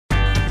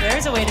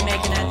There's a way to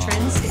make an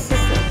entrance. This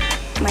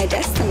is my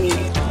destiny.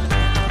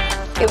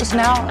 It was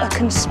now a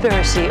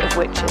conspiracy of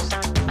witches.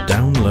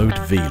 Download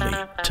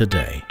Veely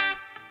today.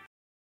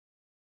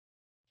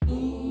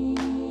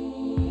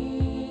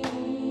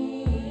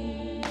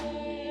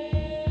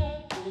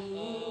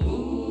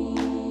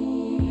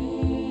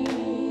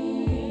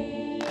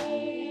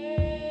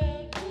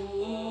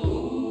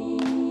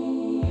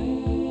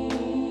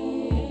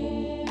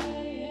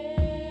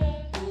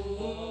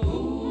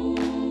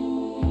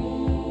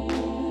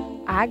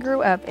 I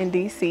grew up in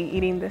DC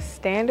eating the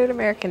standard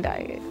American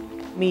diet: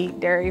 meat,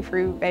 dairy,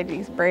 fruit,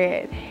 veggies,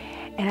 bread.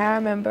 And I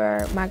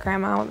remember my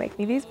grandma would make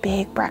me these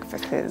big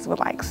breakfasts with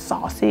like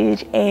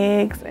sausage,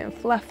 eggs, and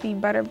fluffy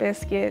butter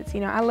biscuits. You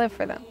know, I lived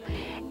for them.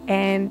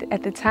 And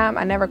at the time,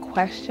 I never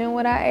questioned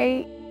what I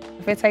ate.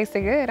 If it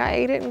tasted good, I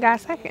ate it and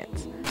got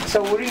seconds.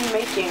 So what are you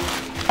making?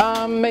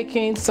 I'm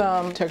making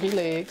some turkey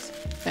legs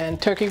and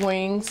turkey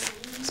wings,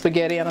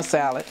 spaghetti, and a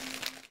salad.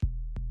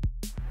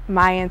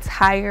 My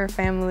entire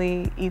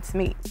family eats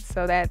meat,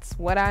 so that's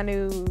what I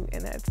knew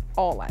and that's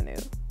all I knew.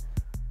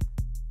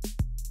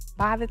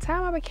 By the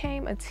time I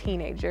became a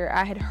teenager,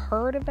 I had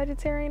heard of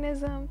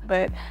vegetarianism,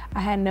 but I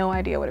had no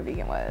idea what a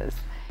vegan was.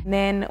 And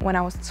then when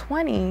I was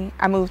 20,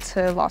 I moved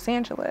to Los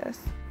Angeles,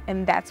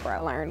 and that's where I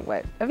learned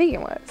what a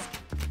vegan was.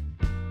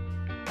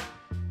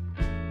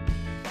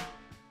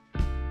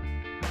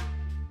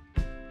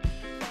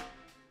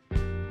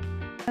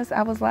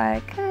 I was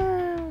like,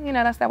 you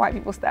know, that's that white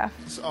people stuff.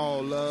 It's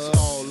all love,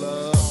 all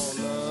love,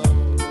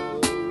 all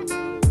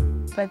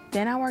love. But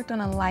then I worked on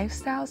a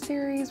lifestyle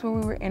series where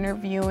we were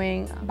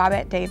interviewing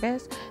Bobette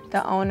Davis,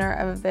 the owner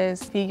of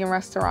this vegan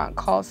restaurant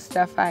called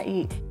Stuff I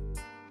Eat.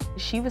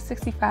 She was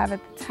 65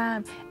 at the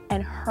time,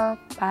 and her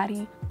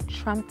body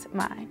trumped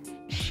mine.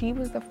 She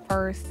was the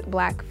first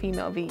Black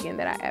female vegan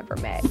that I ever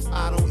met.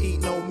 I don't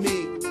eat no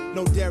meat,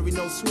 no dairy,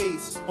 no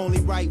sweets, only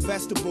ripe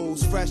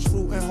vegetables, fresh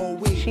fruit and whole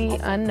wheat. She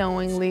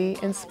unknowingly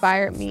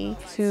inspired me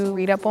to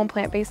read up on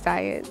plant-based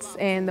diets,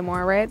 and the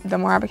more I read, the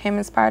more I became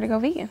inspired to go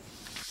vegan.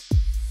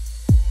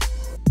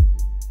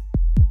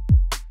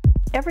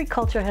 Every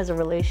culture has a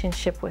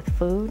relationship with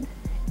food,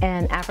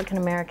 and African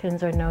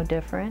Americans are no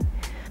different.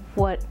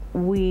 What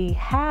we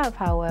have,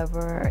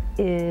 however,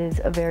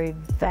 is a very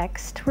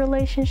vexed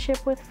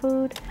relationship with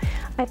food.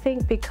 I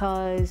think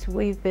because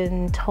we've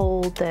been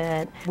told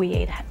that we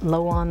ate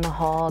low on the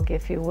hog,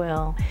 if you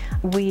will.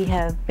 We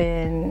have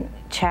been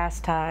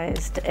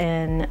chastised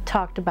and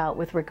talked about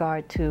with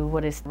regard to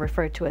what is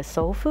referred to as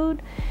soul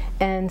food.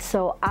 And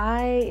so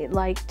I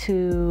like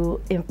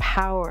to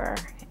empower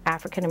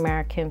African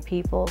American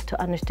people to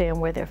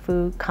understand where their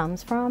food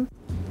comes from.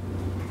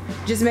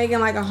 Just making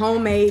like a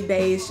homemade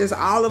base, just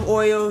olive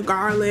oil,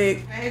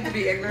 garlic. I hate to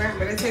be ignorant,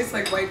 but it tastes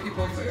like white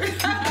people food. It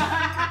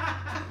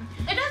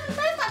doesn't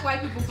taste like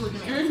white people food to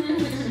me.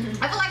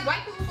 I feel like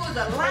white people food is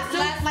a lot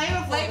less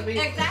flavorful to me.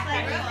 Exactly.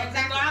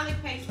 The garlic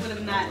paste would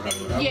have not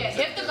been. Yeah,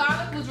 if the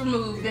garlic was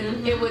removed,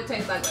 then it would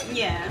taste like white people.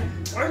 Yeah.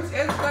 It's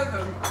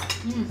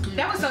good.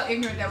 That was so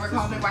ignorant that we're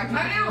calling it white people.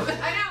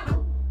 I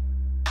know.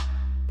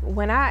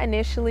 When I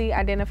initially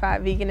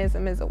identified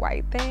veganism as a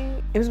white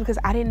thing, it was because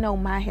I didn't know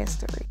my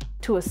history.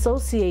 To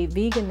associate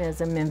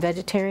veganism and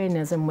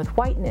vegetarianism with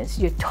whiteness,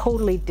 you're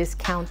totally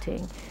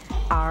discounting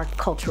our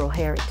cultural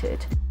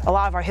heritage. A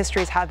lot of our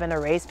histories have been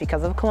erased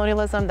because of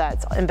colonialism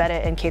that's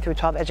embedded in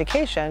K-12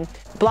 education.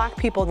 Black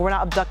people were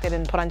not abducted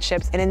and put on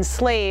ships and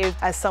enslaved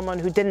as someone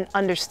who didn't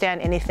understand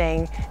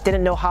anything,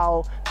 didn't know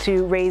how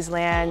to raise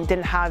land,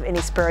 didn't have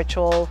any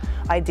spiritual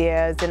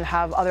ideas, didn't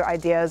have other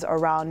ideas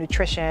around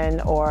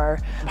nutrition or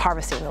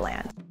harvesting the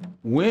land.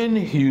 When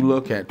you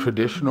look at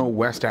traditional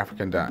West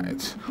African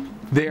diets,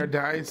 they are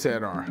diets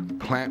that are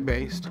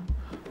plant-based,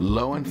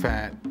 low in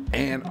fat,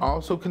 and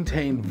also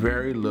contain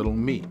very little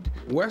meat.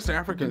 West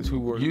Africans who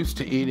were used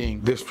to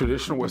eating this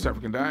traditional West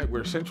African diet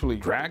were essentially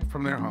dragged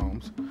from their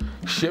homes,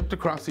 shipped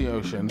across the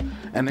ocean,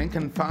 and then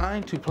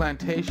confined to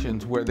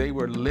plantations where they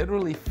were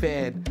literally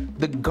fed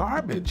the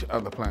garbage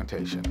of the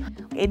plantation.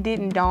 It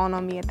didn't dawn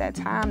on me at that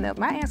time that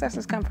my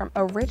ancestors come from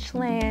a rich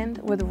land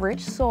with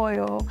rich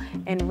soil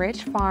and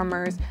rich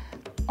farmers.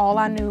 All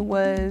I knew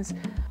was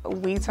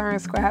we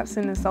turned scraps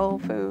into soul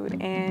food,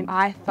 and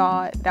I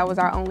thought that was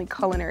our only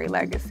culinary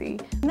legacy.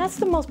 And that's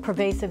the most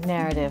pervasive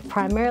narrative,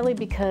 primarily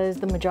because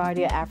the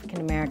majority of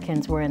African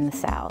Americans were in the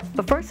South.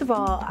 But first of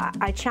all,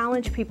 I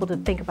challenge people to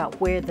think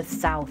about where the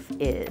South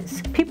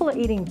is. People are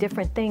eating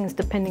different things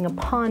depending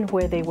upon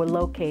where they were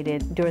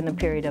located during the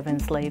period of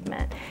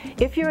enslavement.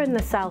 If you're in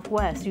the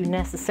Southwest, you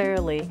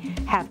necessarily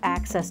have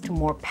access to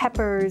more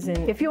peppers,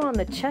 and if you're on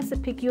the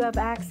Chesapeake, you have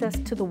access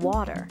to the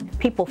water.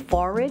 People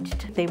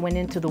foraged, they went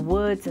into the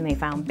woods, and they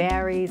found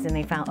berries and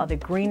they found other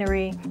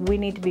greenery. We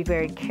need to be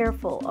very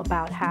careful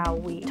about how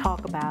we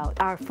talk about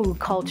our food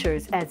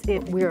cultures as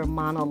if we're a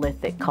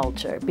monolithic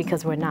culture,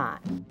 because we're not.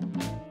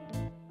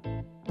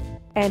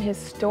 And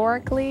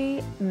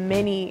historically,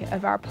 many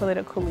of our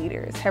political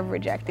leaders have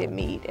rejected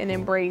meat and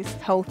embraced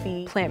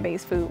healthy,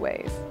 plant-based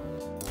foodways.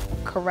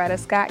 Coretta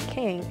Scott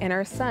King and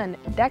her son,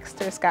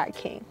 Dexter Scott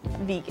King,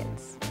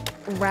 vegans.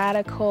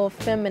 Radical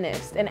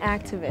feminist and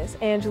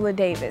activist Angela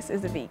Davis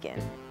is a vegan.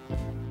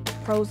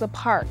 Rosa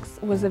Parks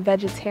was a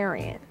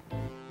vegetarian.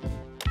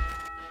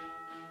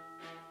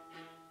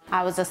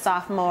 I was a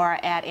sophomore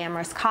at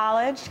Amherst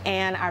College,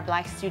 and our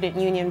Black Student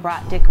Union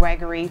brought Dick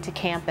Gregory to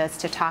campus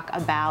to talk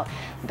about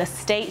the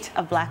state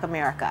of Black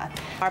America.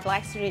 Our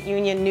Black Student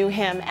Union knew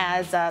him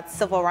as a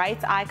civil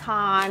rights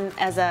icon,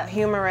 as a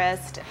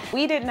humorist.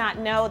 We did not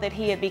know that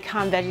he had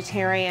become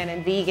vegetarian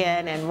and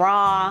vegan and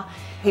raw.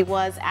 He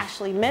was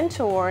actually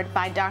mentored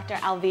by Dr.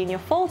 Alvenia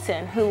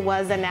Fulton, who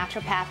was a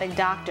naturopathic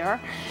doctor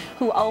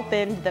who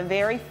opened the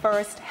very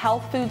first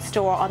health food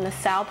store on the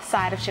south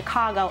side of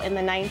Chicago in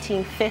the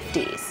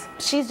 1950s.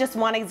 She's just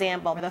one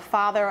example. The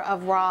father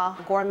of raw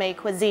gourmet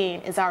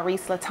cuisine is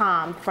Aris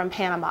Latam from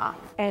Panama.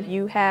 And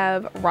you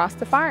have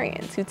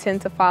Rastafarians who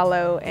tend to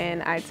follow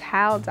an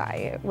Ital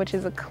diet, which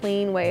is a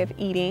clean way of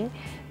eating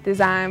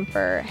designed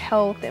for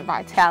health and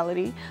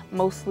vitality,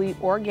 mostly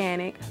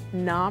organic,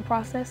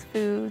 non-processed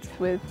foods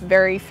with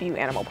very few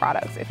animal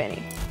products, if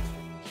any.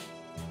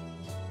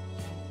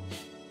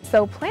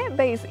 So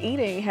plant-based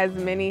eating has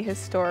many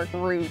historic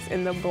roots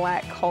in the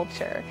Black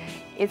culture.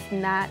 It's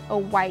not a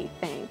white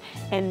thing,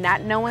 and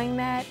not knowing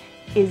that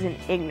is an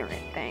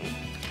ignorant thing.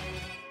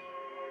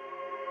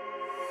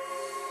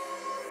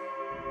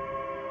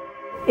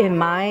 In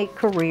my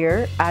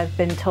career, I've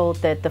been told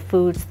that the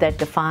foods that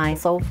define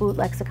soul food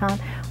lexicon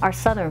are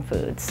Southern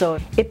foods. So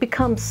it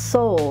becomes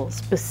soul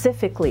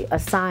specifically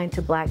assigned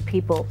to Black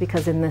people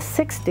because in the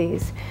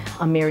 60s,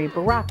 Amiri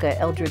Baraka,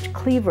 Eldridge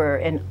Cleaver,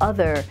 and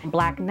other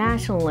Black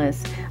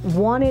nationalists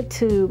wanted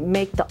to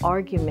make the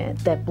argument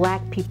that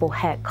Black people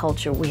had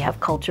culture. We have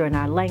culture in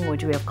our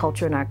language, we have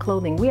culture in our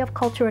clothing, we have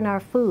culture in our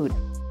food.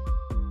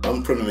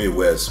 I'm from the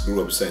Midwest,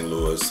 grew up in St.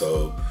 Louis,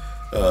 so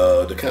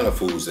the kind of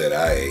foods that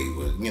I ate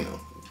was, you know,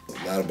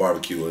 a lot of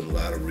barbecue and a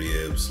lot of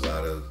ribs, a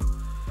lot of,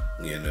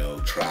 you know,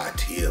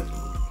 tri-tip,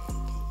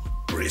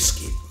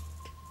 brisket.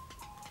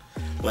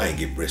 Well, I ain't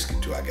get brisket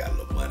until I got a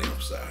little money,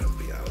 I'm sorry, I'll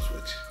be honest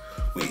with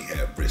you. We ain't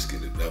have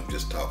brisket, I'm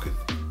just talking.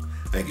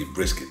 I ain't get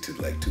brisket till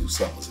like 2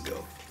 summers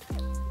ago.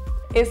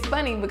 It's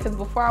funny because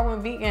before I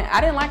went vegan, I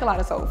didn't like a lot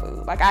of soul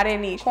food. Like I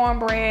didn't eat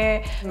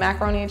cornbread,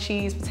 macaroni and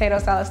cheese, potato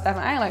salad stuff,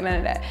 and I ain't like none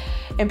of that.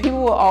 And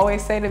people will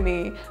always say to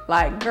me,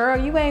 like, girl,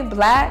 you ain't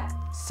Black.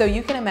 So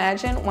you can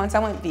imagine, once I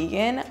went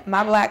vegan,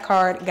 my Black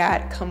card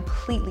got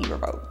completely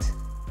revoked.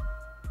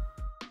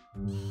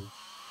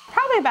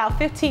 Probably about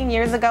 15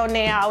 years ago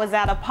now, I was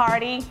at a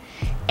party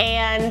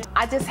and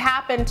I just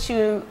happened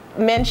to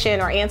mention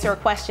or answer a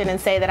question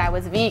and say that I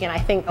was vegan. I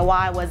think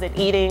why I wasn't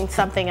eating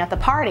something at the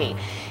party.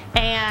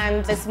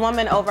 And this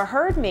woman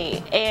overheard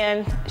me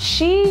and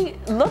she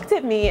looked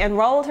at me and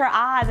rolled her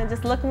eyes and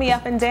just looked me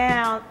up and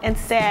down and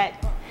said,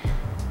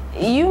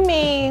 "You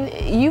mean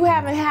you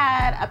haven't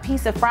had a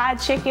piece of fried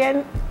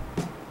chicken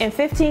in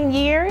 15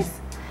 years?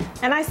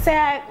 And I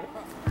said,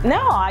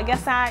 no, I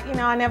guess I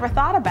never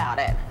thought about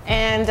it.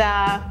 And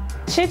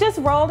she just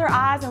rolled her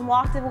eyes and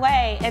walked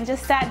away and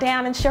just sat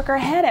down and shook her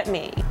head at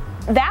me.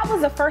 That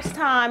was the first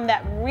time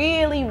that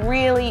really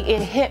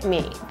it hit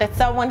me that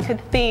someone could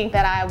think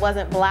that I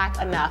wasn't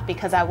Black enough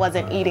because I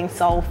wasn't eating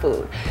soul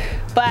food.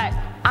 But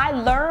I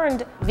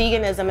learned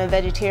veganism and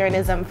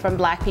vegetarianism from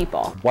Black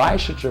people. Why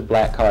should your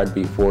Black card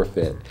be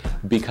forfeit?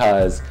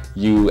 Because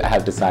you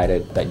have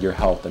decided that your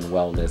health and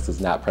wellness is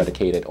not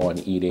predicated on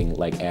eating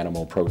like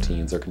animal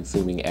proteins or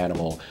consuming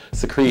animal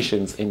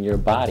secretions in your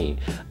body.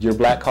 Your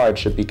Black card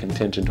should be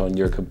contingent on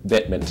your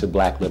commitment to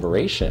Black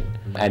liberation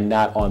and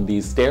not on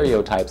these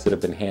stereotypes that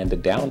have been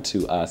handed down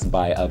to us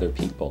by other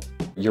people.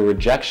 Your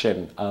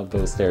rejection of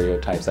those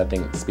stereotypes, I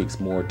think, speaks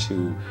more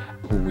to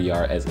who we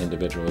are as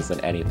individuals than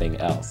anything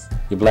else.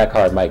 Your Black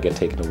card might get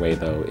taken away,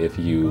 though, if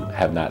you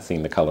have not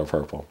seen The Color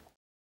Purple.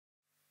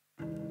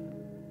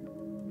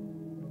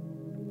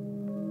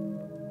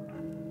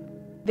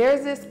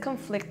 There's this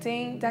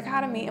conflicting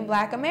dichotomy in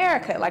Black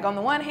America. Like on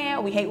the one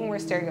hand, we hate when we're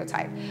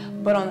stereotyped.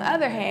 But on the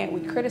other hand,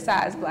 we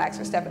criticize Blacks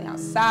for stepping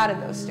outside of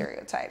those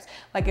stereotypes.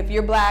 Like if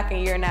you're Black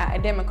and you're not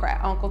a Democrat,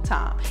 Uncle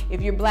Tom.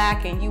 If you're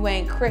Black and you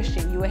ain't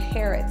Christian, you a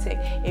heretic.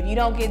 If you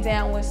don't get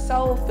down with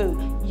soul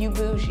food, you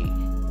bougie.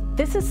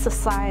 This is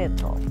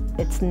societal.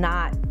 It's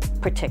not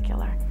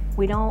particular.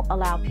 We don't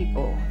allow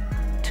people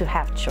to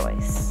have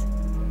choice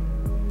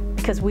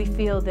because we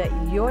feel that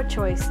your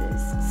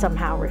choices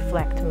somehow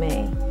reflect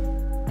me.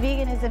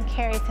 Veganism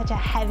carries such a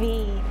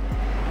heavy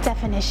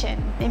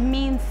definition. It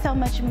means so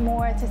much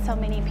more to so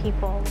many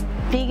people.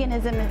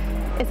 Veganism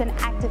is an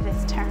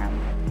activist term.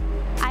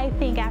 I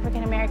think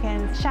African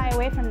Americans shy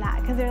away from that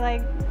because they're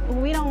like,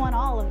 we don't want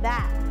all of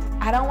that.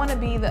 I don't want to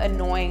be the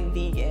annoying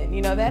vegan,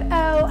 you know, that,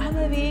 oh, I'm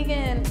a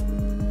vegan.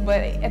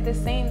 But at the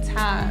same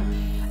time,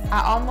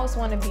 I almost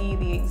want to be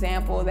the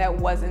example that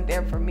wasn't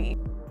there for me.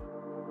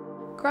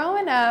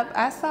 Growing up,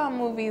 I saw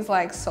movies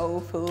like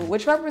Soul Food,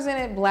 which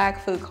represented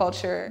Black food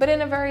culture, but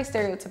in a very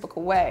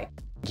stereotypical way.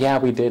 Yeah,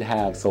 we did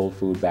have soul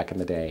food back in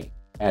the day.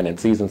 And in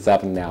season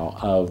 7 now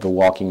of The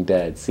Walking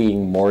Dead,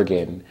 seeing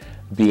Morgan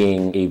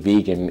being a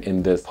vegan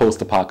in this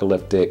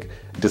post-apocalyptic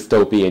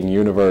dystopian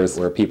universe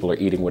where people are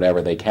eating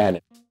whatever they can.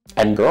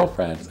 And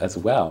girlfriends as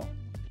well.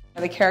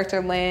 The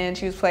character Lynn,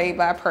 she was played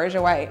by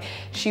Persia White.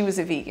 She was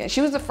a vegan.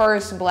 She was the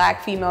first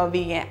Black female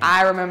vegan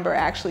I remember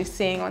actually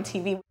seeing on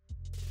TV.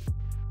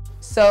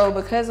 So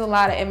because a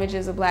lot of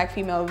images of Black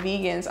female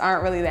vegans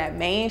aren't really that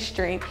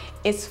mainstream,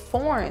 it's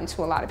foreign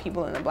to a lot of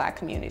people in the Black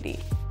community.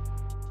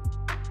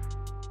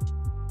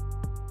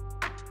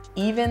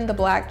 Even the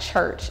Black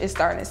church is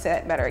starting to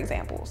set better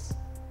examples.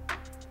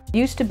 It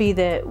used to be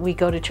that we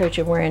go to church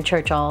and we're in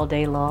church all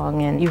day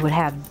long, and you would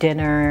have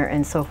dinner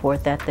and so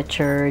forth at the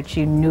church.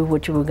 You knew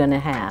what you were going to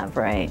have,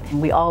 right?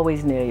 And we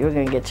always knew you were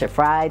going to get your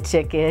fried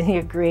chicken,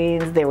 your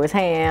greens, there was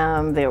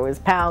ham, there was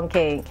pound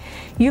cake.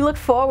 You looked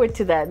forward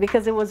to that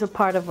because it was a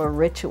part of a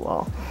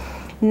ritual.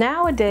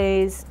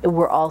 Nowadays,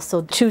 we're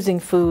also choosing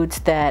foods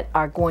that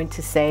are going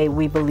to say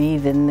we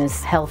believe in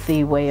this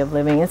healthy way of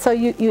living. And so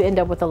you end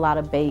up with a lot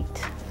of baked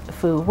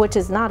food, which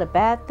is not a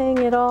bad thing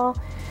at all.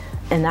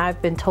 And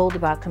I've been told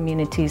about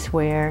communities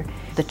where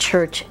the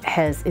church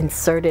has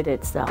inserted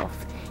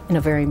itself in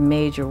a very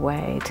major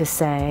way to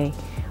say,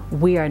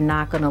 we are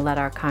not going to let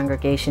our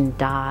congregation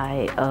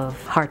die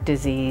of heart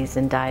disease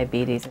and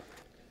diabetes.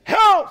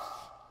 Health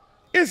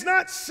is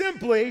not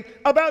simply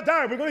about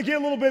diet. We're going to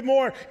get a little bit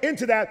more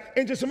into that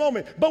in just a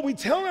moment. But we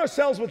tell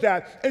ourselves with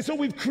that, and so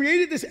we've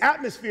created this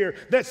atmosphere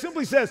that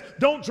simply says,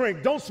 don't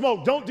drink, don't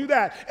smoke, don't do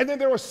that. And then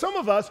there are some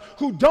of us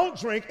who don't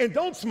drink and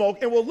don't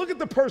smoke, and we'll look at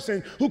the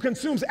person who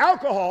consumes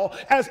alcohol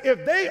as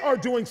if they are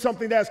doing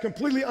something that's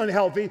completely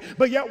unhealthy.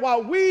 But yet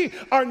while we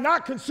are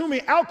not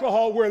consuming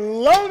alcohol, we're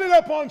loaded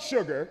up on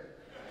sugar.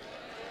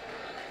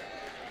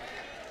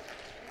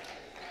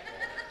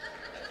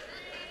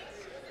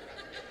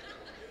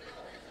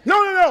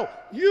 No.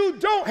 You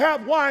don't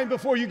have wine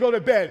before you go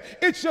to bed.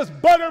 It's just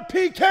butter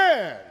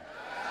pecan.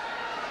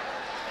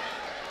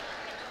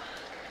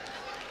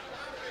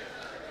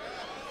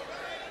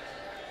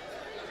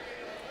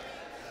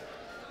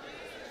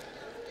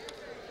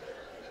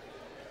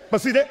 But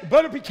see, that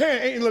butter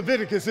pecan ain't in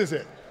Leviticus, is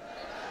it?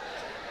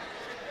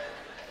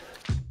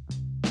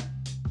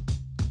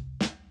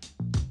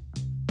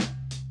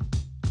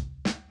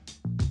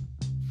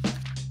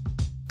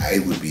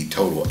 It would be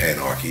total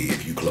anarchy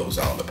if you close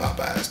all the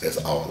Popeyes.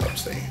 That's all I'm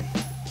saying.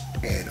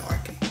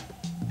 Anarchy.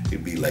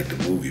 It'd be like the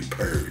movie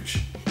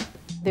Purge.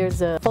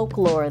 There's a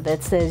folklore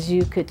that says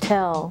you could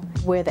tell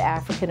where the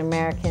African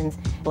Americans,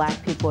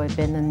 Black people had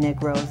been, the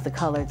Negroes, the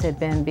coloreds had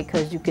been,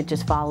 because you could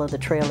just follow the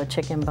trail of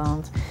chicken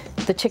bones.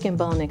 The Chicken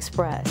Bone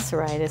Express,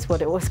 right, is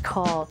what it was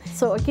called.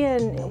 So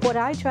again, what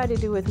I try to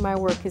do with my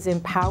work is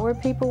empower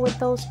people with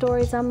those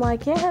stories. I'm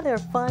like, yeah, they're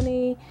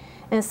funny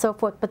and so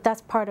forth, but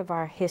that's part of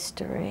our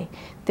history.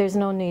 There's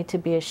no need to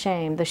be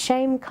ashamed. The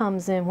shame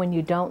comes in when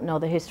you don't know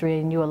the history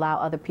and you allow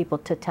other people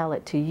to tell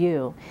it to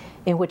you,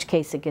 in which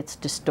case it gets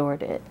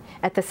distorted.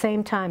 At the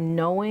same time,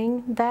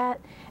 knowing that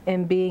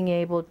and being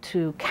able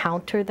to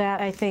counter that,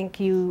 I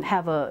think you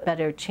have a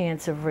better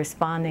chance of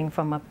responding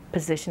from a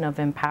position of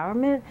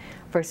empowerment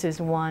versus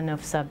one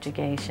of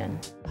subjugation.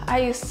 I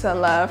used to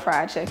love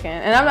fried chicken,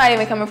 and I'm not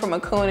even coming from a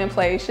cooning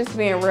place, just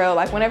being real.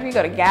 Like whenever you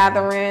go to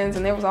gatherings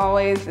and there was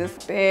always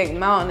this big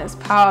mountainous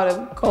pile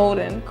of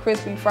golden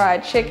crispy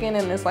fried chicken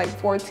in this like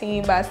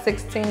 14 by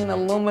 16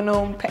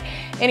 aluminum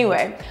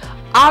anyway,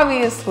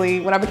 obviously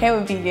when I became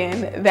a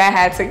vegan, that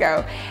had to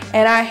go.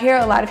 And I hear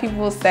a lot of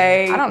people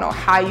say, I don't know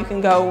how you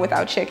can go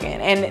without chicken,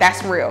 and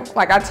that's real.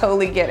 Like I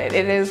totally get it.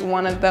 It is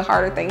one of the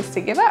harder things to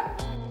give up.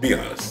 Be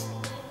honest.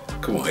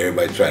 Come on,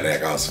 everybody try to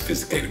act all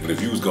sophisticated, but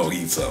if you was gonna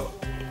eat some,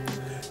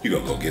 you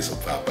gonna go get some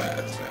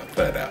Popeyes now,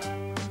 flat out.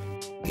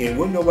 And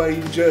wouldn't nobody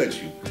even judge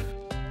you.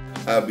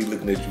 I'll be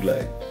looking at you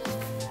like,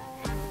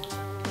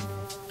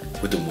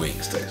 what them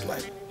wings taste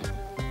like?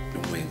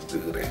 Them wings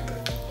good, ain't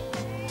they?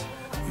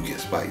 You get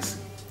spicy.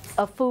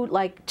 A food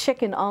like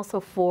chicken also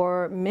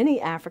for many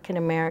African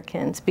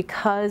Americans,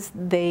 because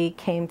they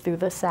came through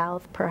the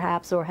South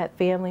perhaps, or had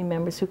family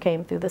members who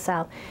came through the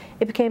South,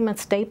 it became a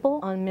staple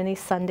on many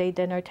Sunday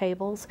dinner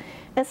tables.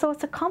 And so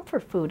it's a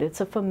comfort food,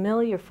 it's a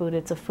familiar food,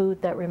 it's a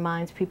food that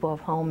reminds people of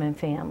home and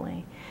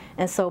family.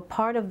 And so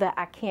part of the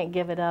I can't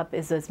give it up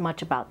is as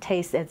much about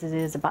taste as it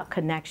is about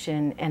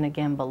connection and,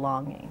 again,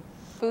 belonging.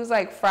 Foods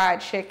like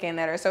fried chicken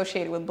that are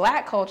associated with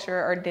Black culture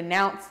are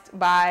denounced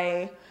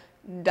by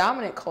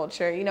dominant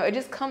culture. You know, it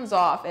just comes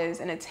off as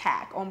an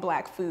attack on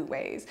Black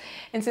foodways.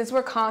 And since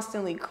we're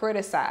constantly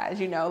criticized,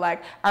 you know,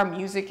 like our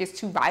music is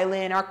too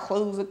violent, our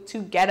clothes look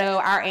too ghetto,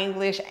 our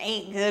English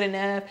ain't good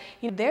enough,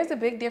 you know, there's a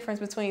big difference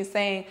between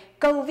saying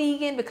go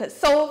vegan because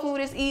soul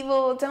food is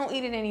evil, don't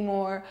eat it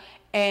anymore,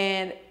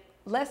 and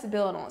let's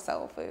build on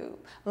soul food.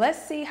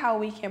 Let's see how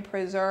we can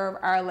preserve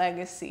our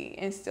legacy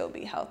and still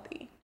be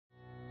healthy.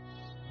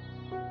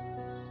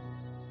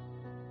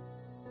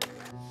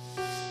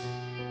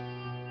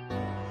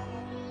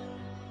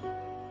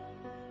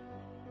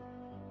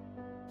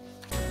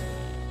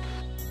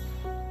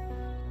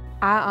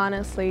 I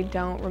honestly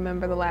don't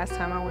remember the last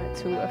time I went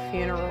to a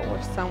funeral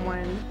where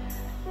someone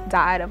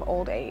died of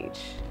old age.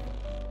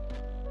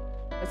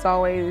 It's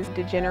always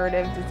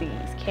degenerative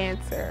disease,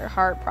 cancer,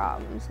 heart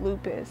problems,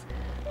 lupus,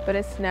 but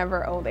it's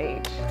never old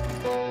age.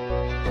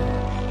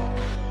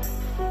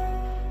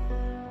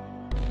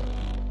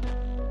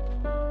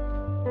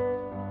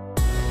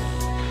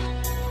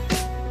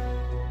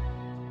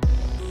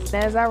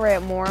 As I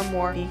read more and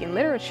more vegan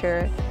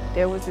literature,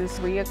 there was this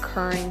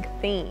reoccurring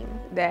theme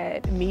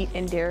that meat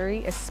and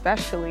dairy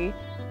especially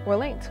were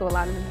linked to a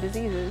lot of the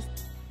diseases.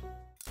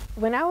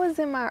 When I was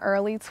in my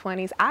early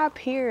 20s, I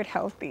appeared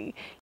healthy,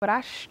 but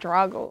I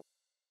struggled.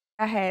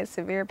 I had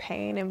severe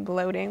pain and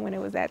bloating when it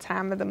was that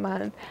time of the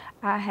month.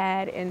 I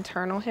had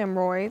internal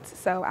hemorrhoids,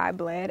 so I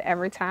bled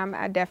every time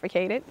I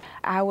defecated.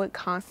 I would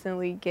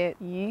constantly get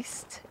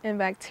yeast and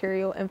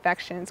bacterial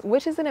infections,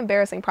 which is an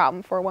embarrassing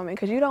problem for a woman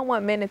because you don't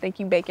want men to think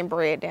you baking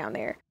bread down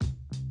there.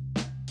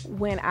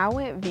 When I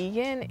went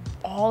vegan,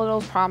 all of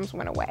those problems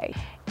went away.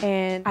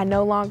 And I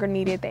no longer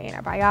needed the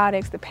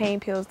antibiotics, the pain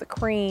pills, the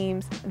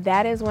creams.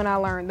 That is when I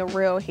learned the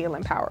real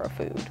healing power of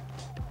food.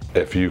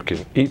 If you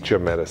can eat your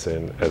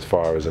medicine as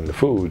far as in the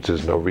foods,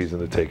 there's no reason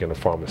to take in a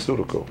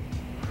pharmaceutical,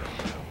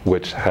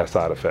 which has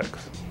side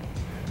effects.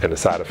 And the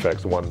side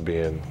effects, one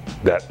being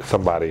that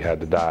somebody had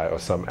to die or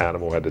some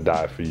animal had to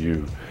die for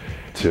you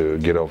to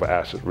get over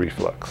acid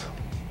reflux,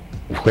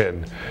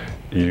 when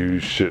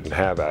you shouldn't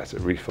have acid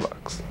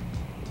reflux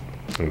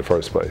in the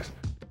first place.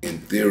 In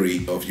theory,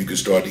 if you can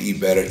start to eat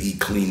better, eat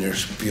cleaner,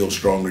 feel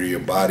stronger in your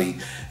body,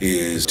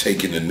 is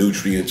taking the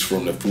nutrients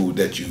from the food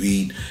that you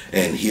eat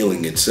and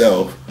healing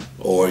itself.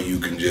 Or you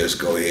can just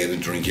go ahead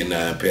and drink your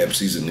 9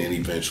 Pepsis, and then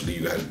eventually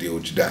you got to deal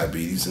with your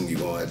diabetes, and you're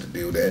going to have to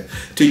deal with that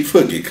till your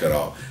foot get cut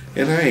off.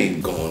 And I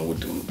ain't going with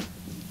the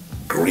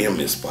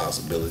grimmest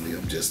possibility.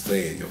 I'm just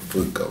saying your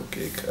foot go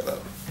get cut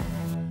off.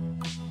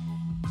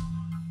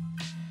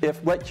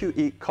 If what you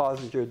eat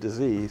causes your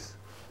disease,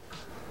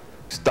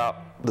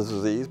 stop the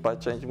disease by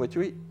changing what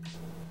you eat.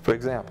 For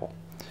example,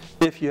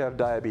 if you have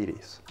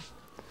diabetes,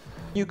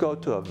 you go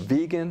to a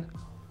vegan,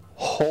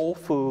 whole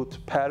foods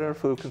pattern of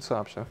food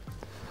consumption,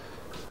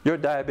 your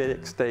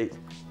diabetic state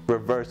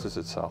reverses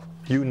itself.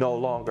 You no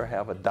longer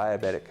have a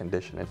diabetic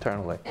condition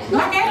internally.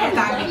 My dad had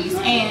diabetes,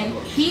 and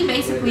he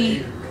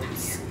basically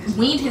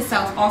weaned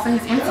himself off of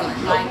his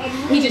insulin. Like,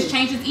 he just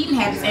changed his eating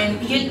habits, and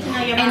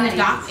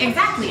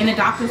the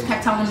doctors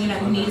kept telling him, you know,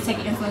 you need to take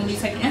your insulin, you need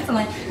to take your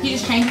insulin. He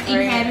just changed his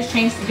eating habits,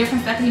 changed the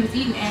different stuff that he was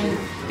eating. And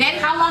Daddy,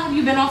 how long have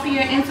you been off of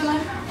your insulin?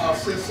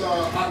 Since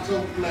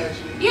October last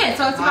year. Yeah,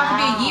 so it's about to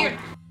be a year.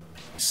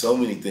 So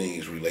many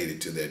things related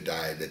to their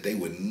diet that they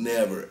would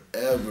never,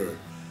 ever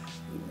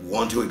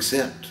want to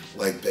accept.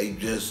 Like, they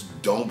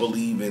just don't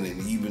believe in it,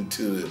 even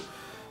to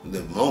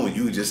the moment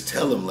you would just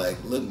tell them, like,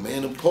 look,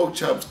 man, the pork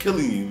chop's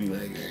killing you. You'd be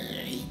like,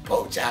 eat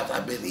pork chops.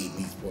 I've been eating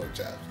these pork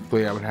chops.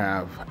 I would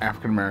have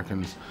African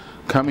Americans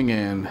coming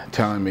in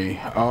telling me,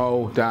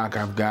 oh, doc,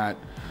 I've got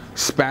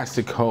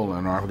spastic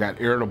colon, or I've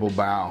got irritable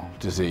bowel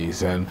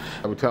disease. And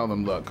I would tell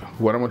them, look,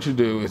 what I want you to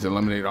do is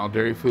eliminate all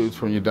dairy foods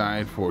from your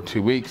diet for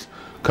 2 weeks.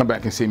 Come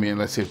back and see me, and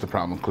let's see if the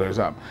problem clears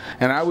up.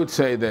 And I would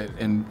say that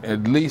in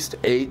at least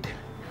 8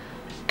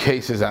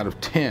 cases out of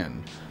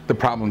 10, the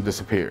problem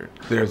disappeared.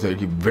 There's a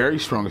very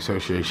strong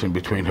association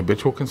between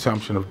habitual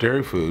consumption of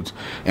dairy foods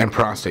and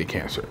prostate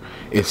cancer.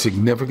 It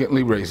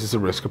significantly raises the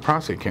risk of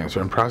prostate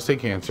cancer, and prostate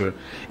cancer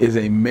is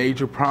a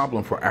major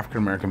problem for African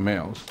American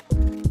males.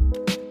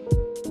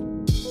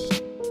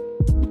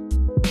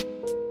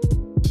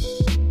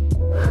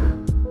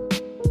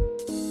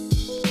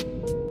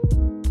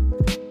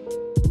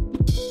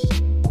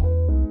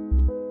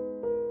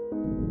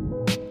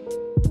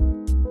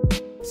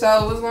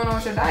 So what's going on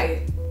with your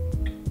diet?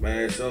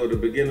 Man, so the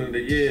beginning of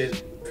the year,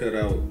 cut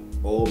out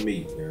all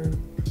meat,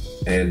 man.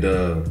 And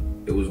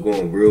it was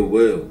going real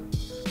well.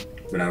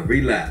 But I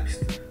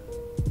relapsed.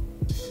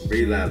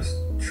 Relapsed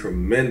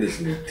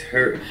tremendously,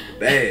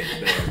 bad.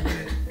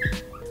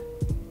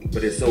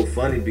 But it's so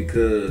funny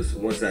because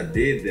once I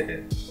did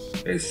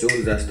that, as soon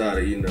as I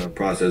started eating the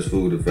processed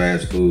food, the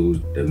fast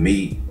foods, the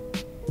meat,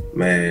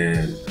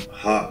 man,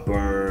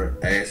 heartburn,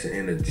 acid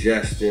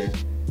indigestion,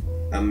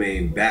 I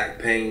mean, back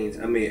pains,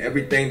 I mean,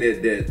 everything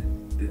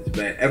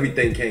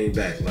everything came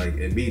back, like,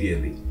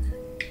 immediately.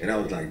 And I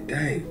was like,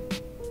 dang,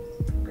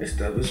 this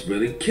stuff is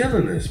really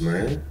killing us,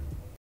 man.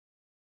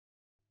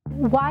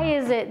 Why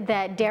is it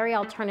that dairy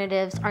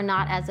alternatives are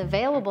not as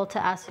available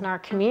to us in our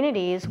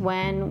communities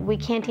when we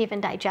can't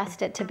even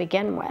digest it to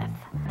begin with?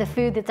 The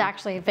food that's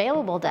actually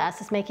available to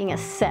us is making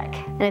us sick,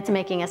 and it's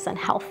making us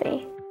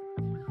unhealthy.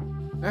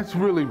 That's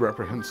really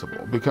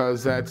reprehensible,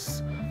 because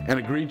that's an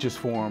egregious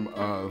form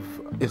of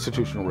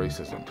institutional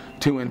racism.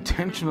 To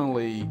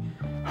intentionally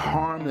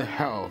harm the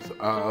health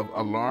of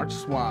a large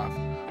swath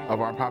of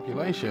our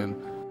population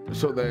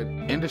so that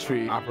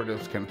industry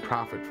operatives can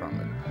profit from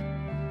it.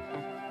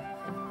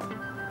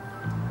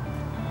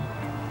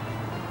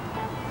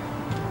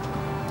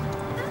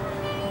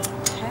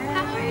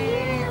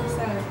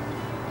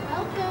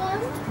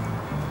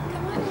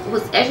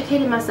 Was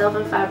educating myself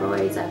on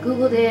fibroids. I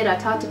Googled it, I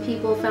talked to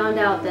people, found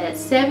out that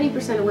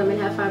 70% of women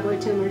have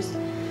fibroid tumors,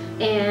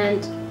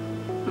 and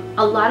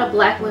a lot of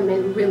black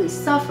women really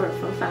suffer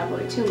from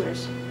fibroid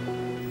tumors.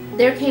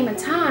 There came a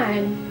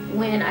time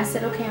when I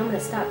said, okay, I'm gonna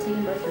stop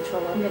taking birth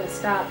control. I'm gonna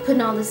stop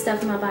putting all this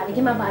stuff in my body,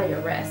 give my body a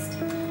rest.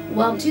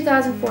 Well, in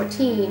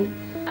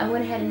 2014, I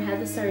went ahead and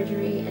had the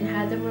surgery and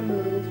had them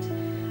removed.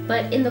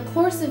 But in the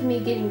course of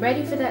me getting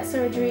ready for that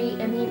surgery,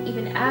 and then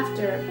even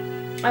after,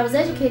 I was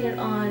educated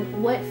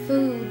on what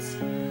foods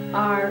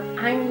are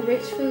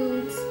iron-rich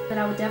foods that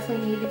I would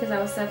definitely need because I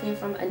was suffering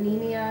from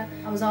anemia.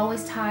 I was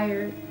always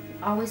tired,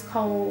 always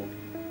cold.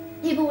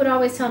 People would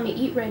always tell me,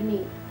 eat red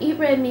meat. Eat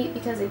red meat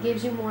because it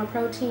gives you more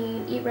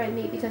protein. Eat red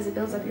meat because it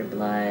builds up your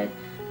blood.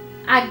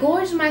 I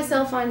gorged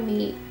myself on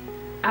meat.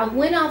 I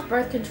went off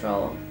birth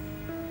control.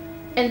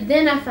 And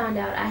then I found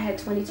out I had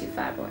 22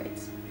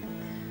 fibroids.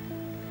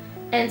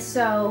 And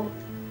so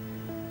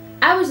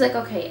I was like,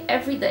 okay,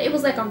 it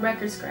was like a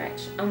record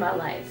scratch on my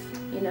life.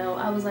 You know,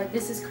 I was like,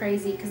 this is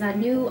crazy because I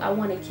knew I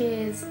wanted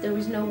kids. There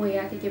was no way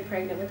I could get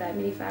pregnant with that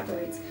many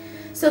fibroids.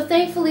 So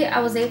thankfully, I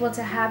was able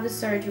to have the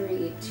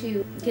surgery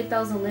to get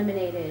those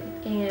eliminated.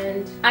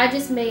 And I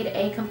just made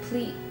a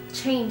complete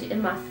change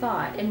in my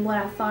thought and what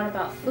I thought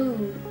about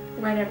food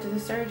right after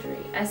the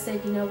surgery. I said,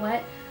 you know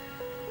what?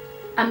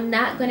 I'm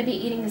not going to be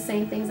eating the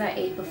same things I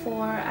ate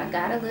before. I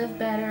gotta live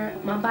better.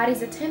 My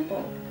body's a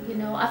temple. You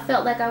know, I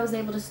felt like I was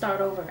able to start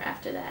over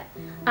after that.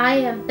 I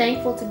am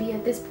thankful to be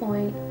at this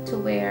point to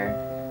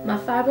where my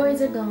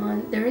fibroids are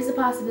gone. There is a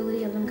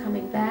possibility of them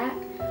coming back,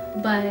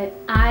 but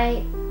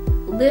I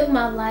live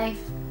my life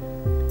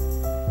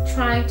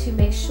trying to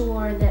make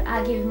sure that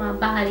I give my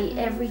body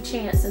every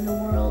chance in the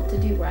world to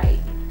do right.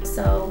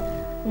 So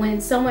when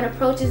someone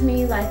approaches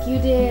me like you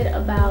did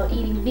about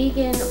eating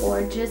vegan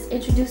or just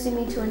introducing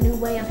me to a new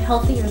way of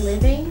healthier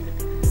living,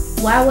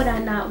 why would I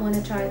not want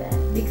to try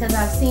that? Because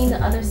I've seen the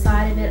other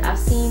side of it. I've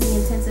seen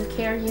the intensive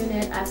care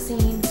unit. I've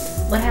seen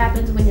what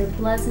happens when your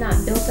blood's not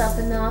built up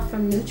enough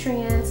from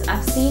nutrients.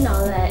 I've seen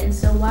all that, and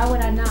so why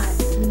would I not,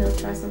 you know,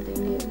 try something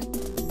new?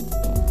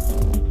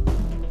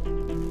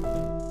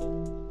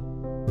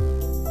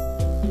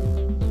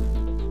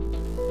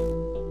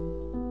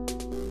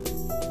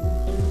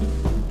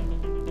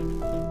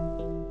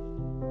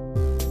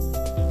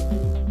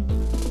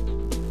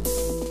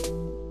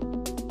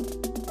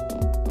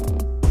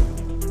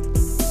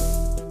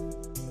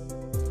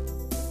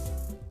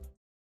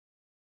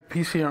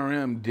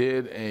 PCRM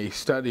did a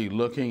study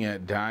looking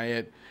at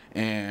diet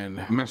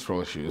and menstrual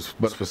issues,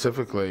 but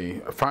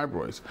specifically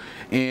fibroids.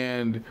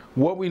 And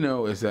what we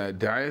know is that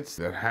diets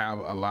that have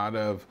a lot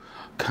of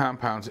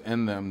compounds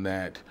in them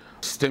that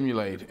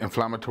stimulate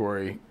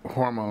inflammatory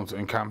hormones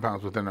and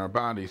compounds within our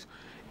bodies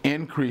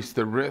increase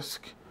the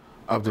risk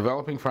of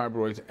developing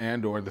fibroids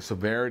and or the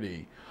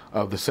severity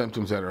of the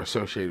symptoms that are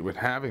associated with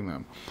having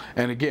them.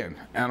 And again,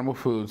 animal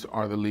foods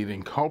are the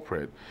leading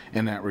culprit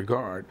in that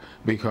regard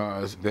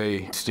because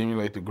they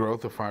stimulate the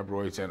growth of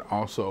fibroids and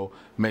also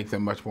make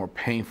them much more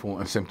painful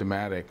and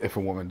symptomatic if a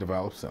woman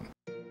develops them.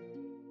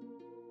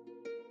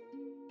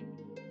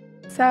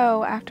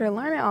 So after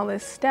learning all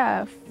this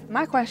stuff,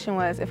 my question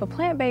was, if a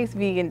plant-based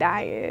vegan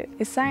diet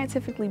is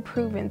scientifically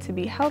proven to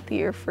be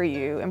healthier for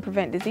you and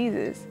prevent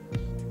diseases,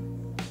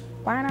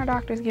 why aren't our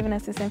doctors giving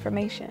us this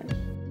information?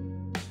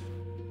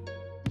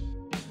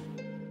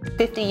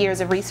 50 years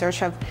of research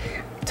have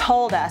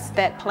told us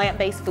that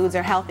plant-based foods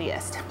are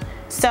healthiest.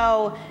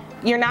 So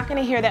you're not going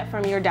to hear that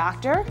from your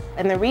doctor,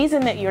 and the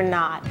reason that you're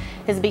not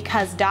is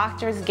because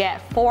doctors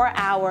get 4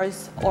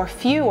 hours or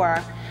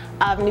fewer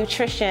of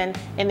nutrition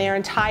in their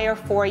entire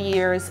 4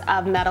 years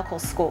of medical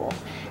school,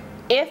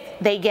 if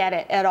they get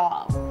it at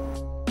all.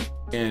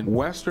 In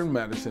Western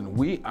medicine,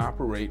 we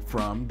operate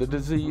from the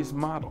disease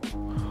model.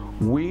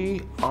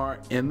 We are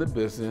in the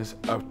business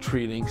of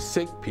treating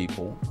sick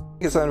people.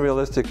 It's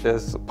unrealistic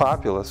as a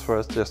populace for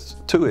us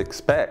just to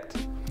expect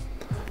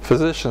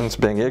physicians,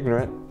 being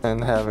ignorant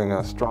and having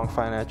a strong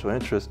financial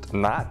interest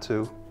not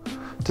to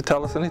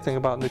tell us anything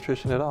about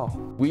nutrition at all.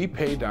 We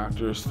pay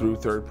doctors through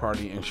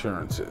third-party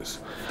insurances,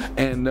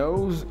 and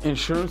those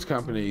insurance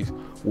companies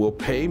will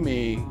pay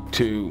me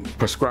to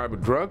prescribe a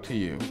drug to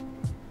you,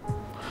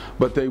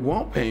 but they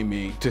won't pay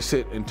me to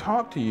sit and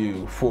talk to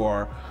you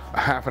for a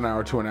half an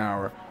hour to an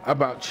hour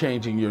about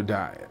changing your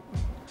diet.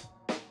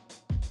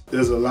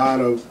 There's a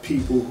lot of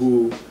people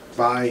who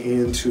buy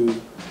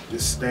into the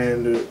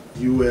standard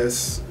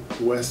U.S.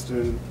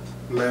 Western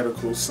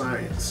medical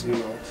science, you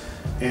know,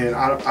 and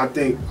I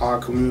think our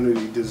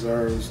community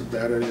deserves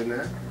better than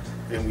that,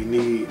 and we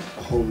need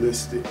a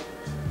holistic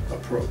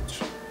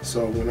approach.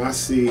 So when I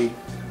see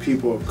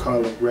people of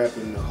color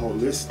repping the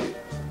holistic,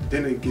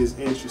 then it gets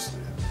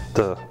interesting.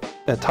 The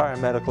entire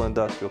medical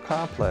industrial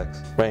complex,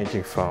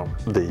 ranging from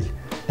the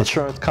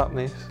insurance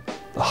companies,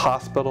 the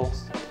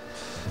hospitals,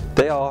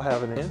 they all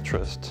have an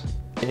interest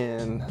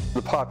in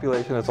the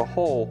population as a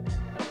whole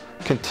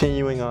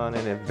continuing on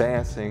and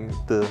advancing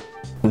the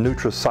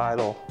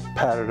nutricidal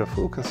pattern of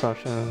food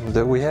consumption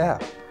that we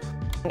have.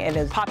 It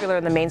is popular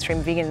in the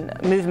mainstream vegan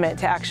movement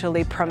to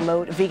actually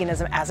promote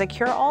veganism as a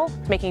cure-all,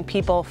 making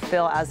people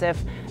feel as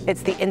if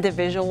it's the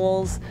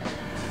individual's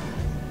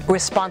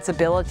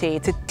responsibility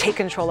to take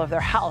control of their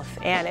health,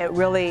 and it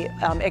really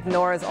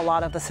ignores a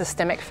lot of the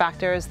systemic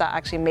factors that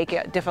actually make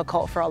it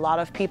difficult for a lot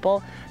of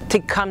people to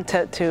come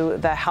to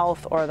the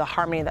health or the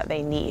harmony that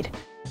they need.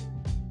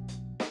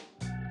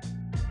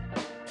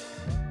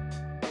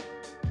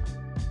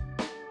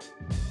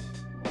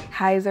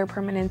 Kaiser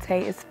Permanente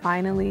is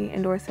finally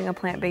endorsing a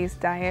plant-based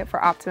diet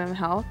for optimum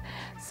health.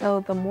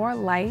 So the more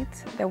light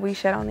that we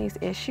shed on these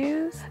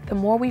issues, the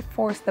more we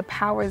force the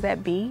powers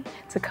that be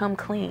to come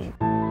clean.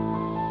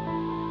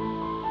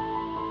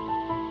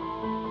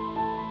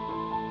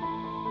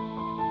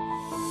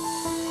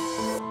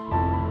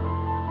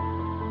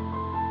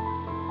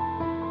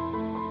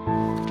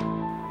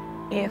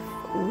 If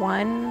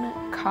one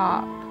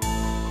cop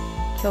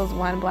kills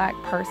one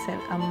black person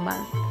a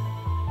month,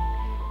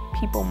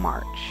 people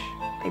march.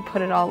 They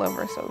put it all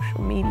over social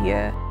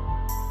media,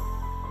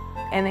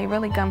 and they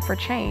really gun for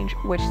change,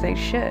 which they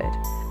should.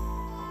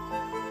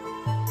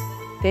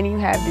 Then you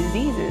have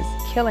diseases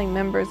killing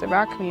members of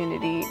our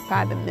community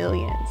by the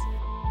millions.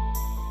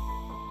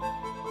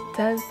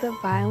 Does the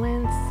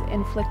violence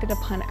inflicted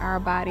upon our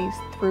bodies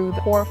through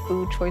the poor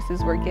food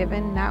choices we're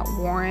given not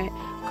warrant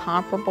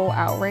comparable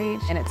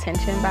outrage and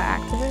attention by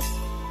activists?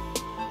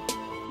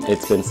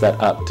 It's been set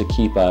up to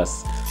keep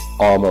us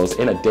almost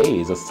in a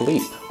daze,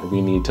 asleep.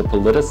 We need to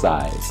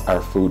politicize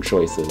our food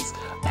choices.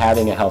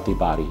 Having a healthy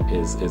body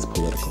is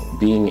political.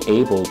 Being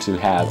able to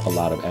have a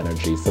lot of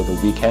energy so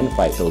that we can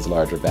fight those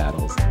larger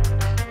battles.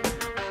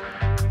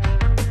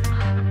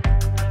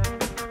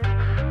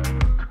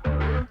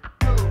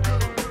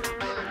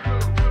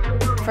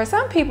 For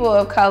some people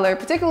of color,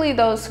 particularly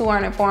those who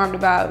aren't informed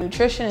about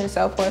nutrition and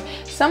so forth,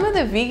 some of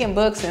the vegan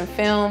books and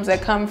films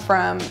that come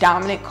from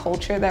dominant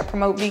culture that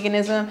promote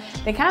veganism,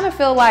 they kind of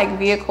feel like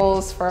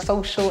vehicles for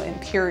social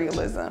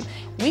imperialism.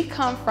 We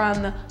come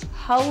from the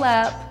hold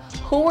up,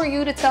 who are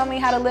you to tell me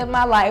how to live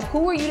my life?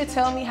 Who are you to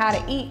tell me how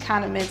to eat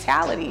kind of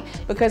mentality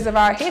because of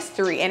our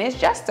history, and it's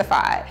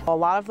justified. A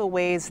lot of the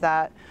ways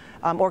that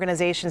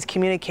organizations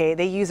communicate,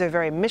 they use a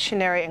very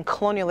missionary and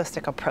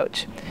colonialistic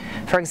approach.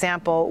 For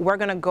example, we're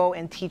going to go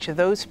and teach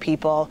those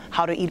people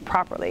how to eat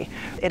properly.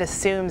 It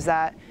assumes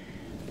that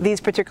these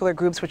particular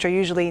groups, which are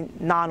usually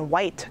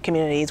non-white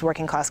communities,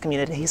 working class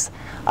communities,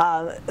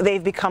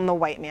 they've become the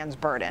white man's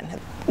burden.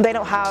 They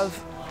don't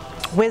have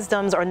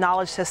wisdoms or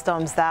knowledge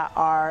systems that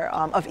are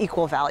of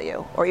equal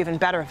value or even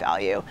better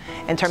value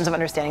in terms of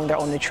understanding their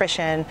own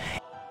nutrition.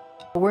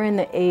 We're in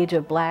the age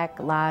of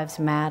Black Lives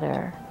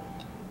Matter.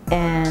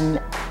 And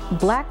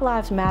Black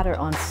Lives Matter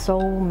on so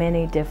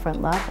many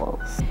different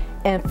levels.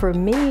 And for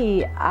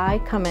me, I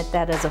come at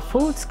that as a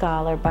food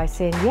scholar by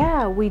saying,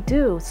 yeah, we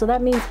do. So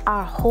that means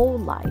our whole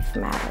life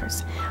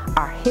matters.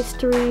 Our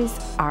histories,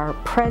 our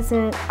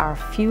present, our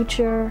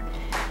future.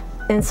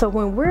 And so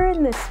when we're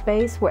in this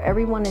space where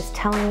everyone is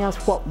telling us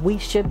what we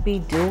should be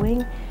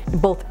doing,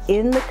 both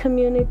in the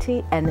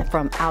community and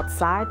from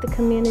outside the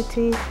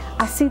community,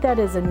 I see that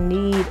as a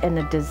need and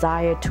a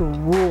desire to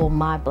rule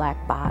my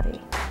Black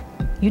body.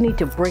 You need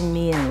to bring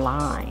me in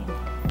line.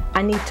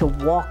 I need to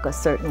walk a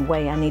certain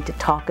way. I need to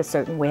talk a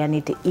certain way. I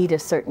need to eat a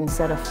certain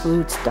set of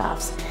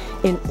foodstuffs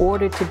in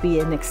order to be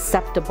an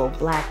acceptable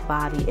Black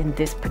body in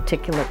this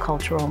particular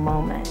cultural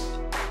moment.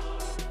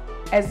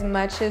 As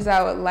much as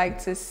I would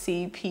like to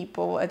see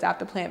people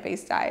adopt a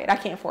plant-based diet, I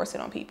can't force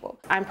it on people.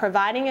 I'm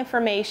providing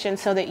information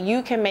so that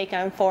you can make an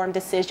informed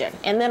decision,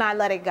 and then I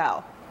let it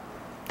go.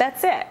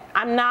 That's it.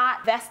 I'm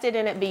not vested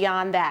in it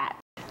beyond that.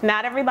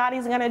 Not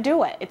everybody's gonna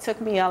do it. It took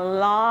me a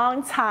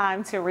long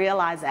time to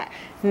realize that.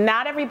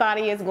 Not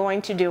everybody is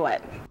going to do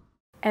it.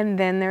 And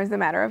then there's the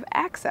matter of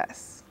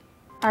access.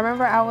 I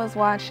remember I was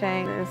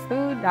watching this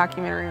food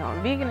documentary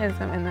on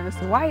veganism, and then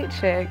this white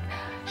chick,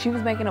 she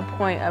was making a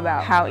point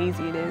about how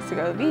easy it is to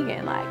go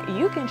vegan. Like,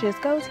 you can just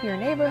go to your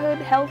neighborhood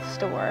health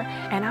store.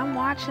 And I'm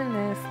watching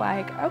this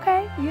like,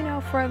 okay, you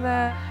know, for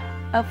the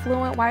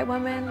affluent white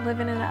woman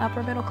living in an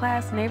upper middle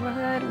class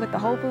neighborhood with the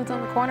Whole Foods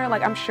on the corner,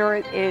 like, I'm sure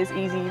it is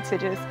easy to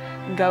just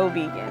go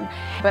vegan.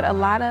 But a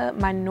lot of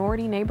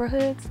minority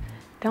neighborhoods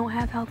don't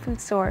have health food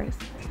stores.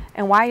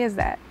 And why is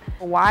that?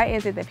 Why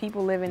is it that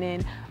people living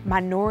in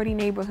minority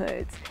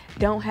neighborhoods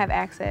don't have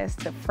access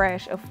to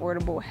fresh,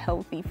 affordable,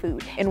 healthy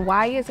food? And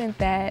why isn't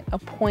that a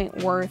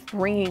point worth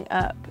bringing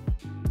up?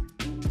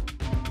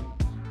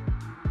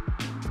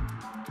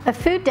 A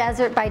food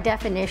desert, by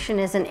definition,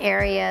 is an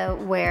area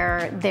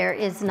where there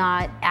is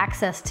not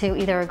access to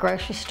either a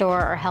grocery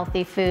store or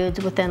healthy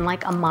foods within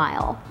like a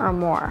mile or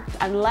more.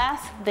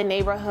 Unless the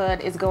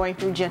neighborhood is going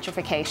through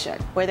gentrification,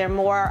 where there are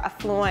more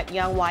affluent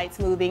young whites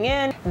moving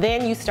in,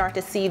 then you start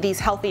to see these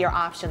healthier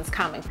options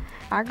coming.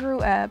 I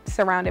grew up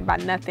surrounded by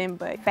nothing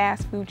but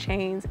fast food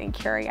chains and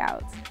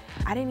carryouts.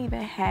 I didn't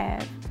even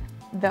have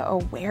the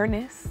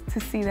awareness to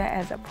see that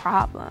as a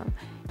problem.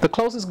 The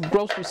closest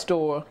grocery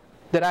store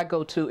that I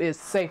go to is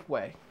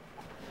Safeway,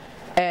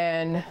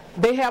 and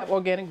they have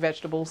organic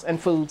vegetables and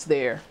foods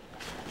there.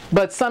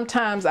 But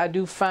sometimes I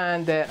do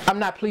find that I'm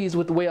not pleased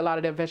with the way a lot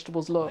of their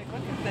vegetables look. Like,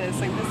 look at this.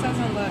 Like, this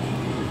doesn't look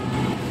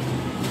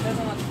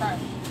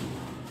fresh.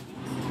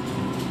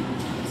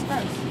 It's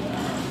gross.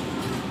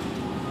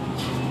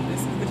 This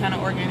is the kind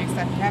of organic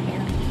stuff you have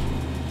here.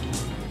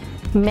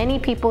 Many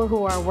people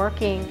who are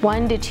working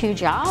 1 to 2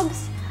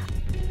 jobs,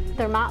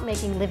 they're not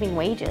making living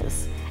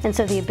wages. And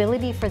so the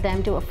ability for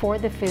them to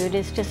afford the food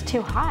is just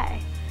too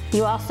high.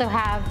 You also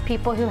have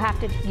people who have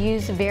to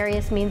use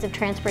various means of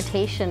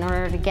transportation in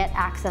order to get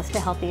access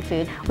to healthy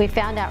food. We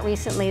found out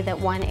recently that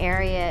one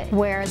area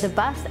where the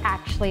bus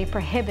actually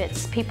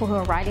prohibits people who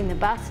are riding the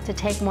bus to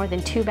take more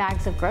than 2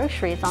 bags of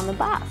groceries on the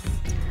bus.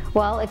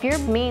 Well, if your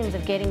means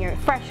of getting your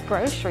fresh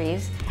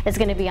groceries is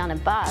going to be on a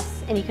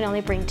bus and you can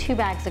only bring 2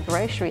 bags of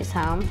groceries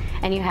home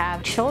and you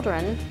have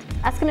children,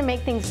 that's going to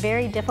make things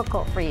very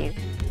difficult for you.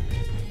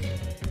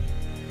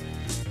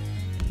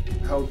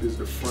 Health is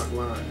the front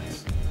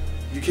lines.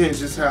 You can't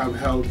just have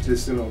health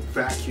just in a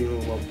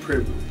vacuum of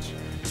privilege,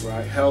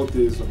 right? Health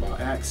is about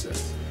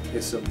access.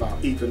 It's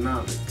about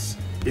economics.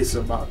 It's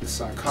about the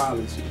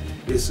psychology.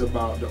 It's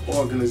about the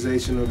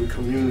organization of the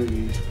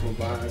community to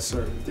provide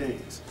certain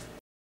things.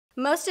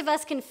 Most of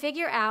us can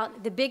figure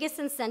out the biggest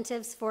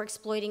incentives for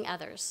exploiting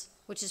others,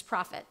 which is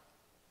profit.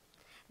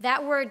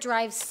 That word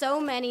drives so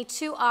many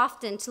too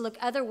often to look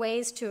other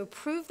ways to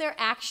approve their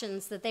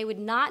actions that they would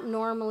not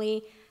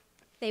normally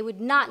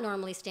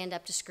stand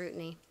up to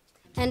scrutiny.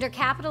 Under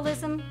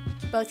capitalism,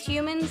 both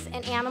humans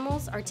and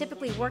animals are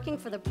typically working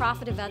for the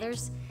profit of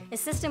others. A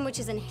system which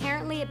is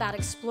inherently about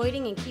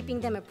exploiting and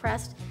keeping them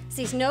oppressed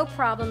sees no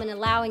problem in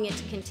allowing it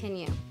to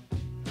continue.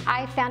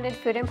 I founded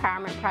Food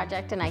Empowerment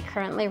Project and I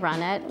currently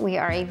run it. We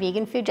are a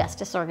vegan food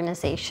justice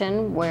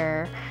organization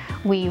where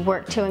we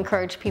work to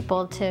encourage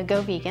people to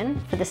go vegan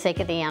for the sake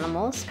of the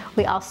animals.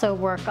 We also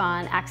work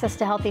on access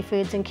to healthy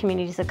foods in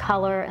communities of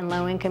color and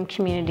low-income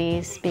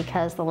communities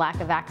because the lack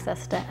of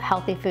access to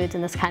healthy foods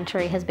in this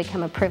country has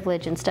become a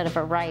privilege instead of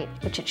a right,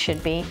 which it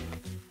should be.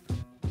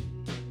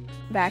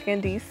 Back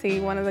in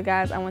DC, one of the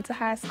guys I went to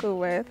high school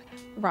with,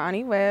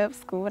 Ronnie Webb,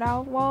 School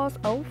Without Walls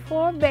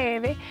 04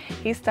 baby,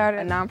 he started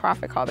a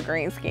nonprofit called the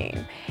Green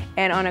Scheme.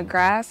 And on a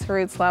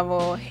grassroots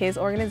level, his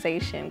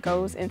organization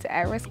goes into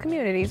at-risk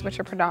communities, which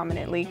are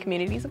predominantly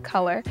communities of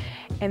color,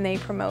 and they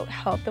promote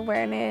health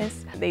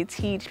awareness. They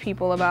teach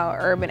people about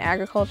urban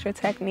agriculture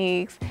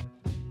techniques.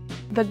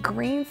 The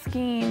Green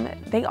Scheme,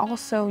 they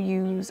also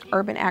use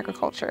urban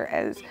agriculture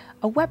as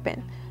a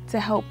weapon to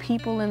help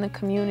people in the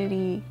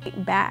community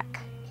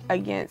back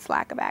against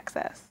lack of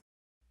access.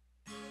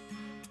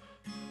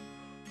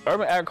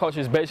 Urban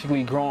agriculture is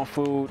basically growing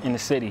food in the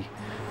city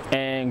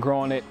and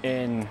growing it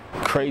in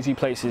crazy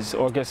places,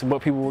 or I guess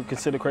what people would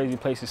consider crazy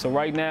places. So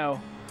right now,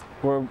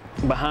 we're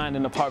behind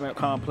an apartment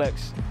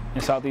complex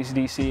in Southeast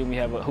DC and we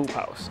have a hoop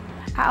house.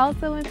 I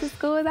also went to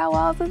School Without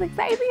Walls with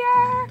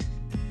Xavier.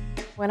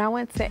 When I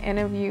went to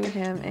interview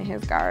him in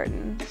his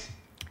garden,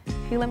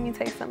 he let me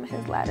taste some of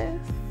his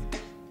lettuce.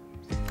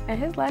 And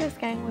his lettuce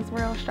game was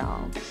real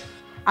strong.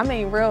 I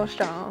mean, real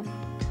strong,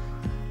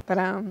 but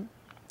I'm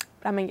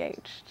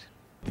engaged.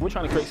 We're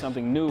trying to create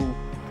something new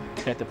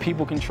that the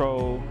people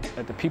control,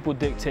 that the people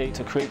dictate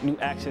to create new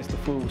access to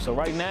food. So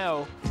right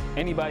now,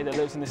 anybody that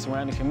lives in the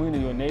surrounding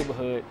community or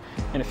neighborhood,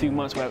 in a few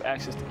months will have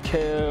access to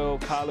kale,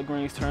 collard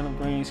greens, turnip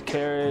greens,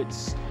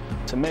 carrots,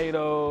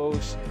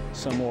 tomatoes,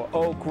 some more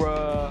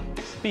okra,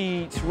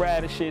 beets,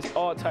 radishes,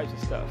 all types of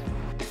stuff.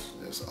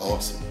 That's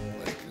awesome.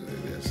 Like,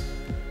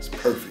 it's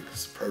perfect.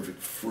 It's a perfect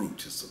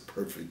fruit. It's a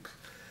perfect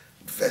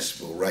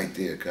vegetable right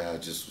there.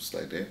 God just was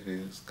like, there it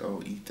is.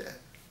 Go eat that.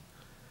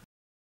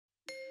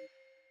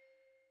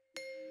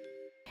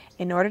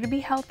 In order to be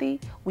healthy,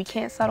 we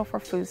can't settle for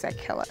foods that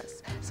kill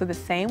us. So the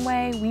same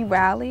way we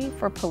rally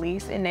for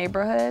police in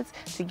neighborhoods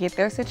to get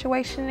their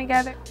situation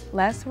together,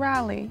 let's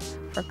rally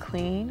for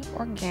clean,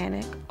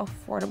 organic,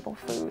 affordable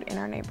food in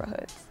our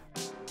neighborhoods.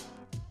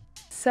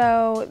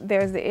 So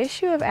there's the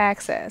issue of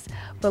access,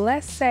 but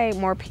let's say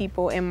more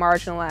people in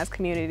marginalized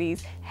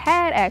communities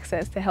had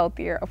access to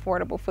healthier,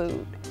 affordable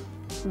food.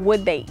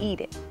 Would they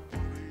eat it?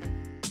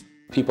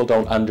 People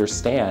don't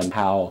understand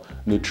how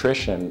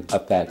nutrition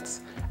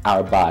affects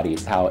our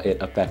bodies, how it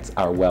affects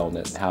our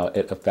wellness, how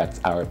it affects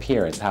our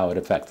appearance, how it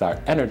affects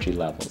our energy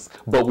levels.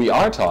 But we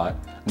are taught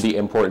the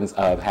importance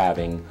of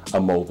having a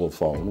mobile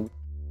phone.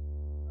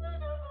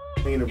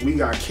 I mean, if we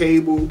got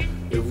cable,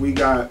 if we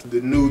got the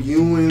new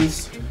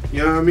Ewins, you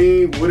know what I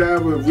mean?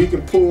 Whatever, if we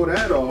can pull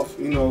that off,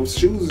 you know,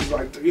 shoes is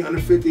like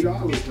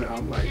 $350 now.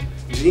 I'm like,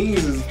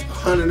 jeans is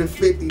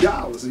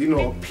 $150, you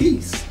know, a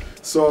piece.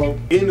 So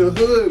in the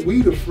hood,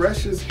 we the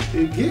freshest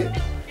it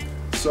get.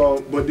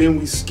 So, but then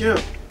we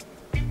skimp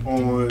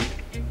on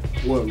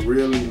what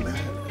really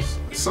matters.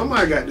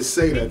 Somebody got to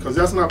say that, because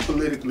that's not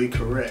politically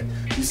correct.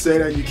 You say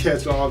that, you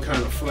catch all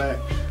kind of flack.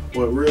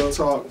 But real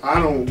talk,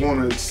 I don't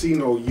want to see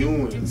no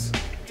Ewins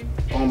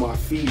on my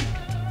feet,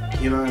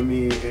 you know what I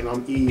mean, and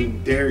I'm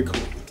eating Dairy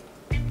Queen.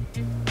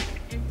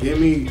 Give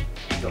me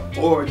the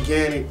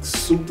organic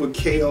super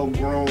kale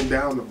grown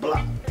down the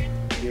block,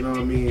 you know what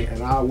I mean,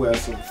 and I'll wear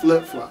some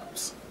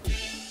flip-flops.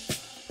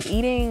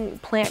 Eating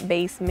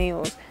plant-based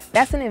meals,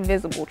 that's an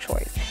invisible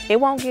choice.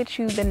 It won't get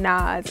you the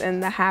nods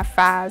and the high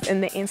fives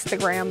and the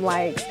Instagram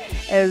likes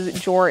as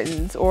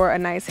Jordans or a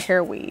nice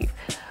hair weave.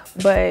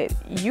 But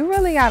you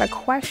really gotta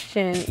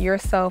question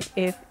yourself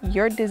if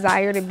your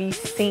desire to be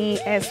seen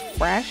as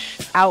fresh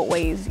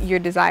outweighs your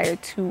desire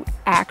to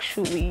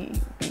actually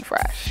be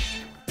fresh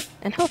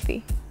and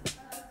healthy.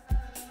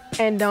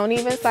 And don't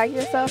even psych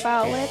yourself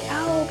out like,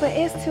 oh, but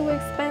it's too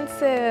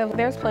expensive.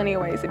 There's plenty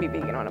of ways to be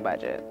vegan on a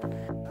budget.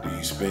 Do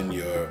you spend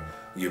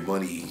your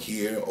money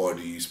here, or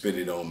do you spend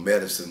it on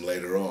medicine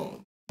later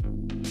on?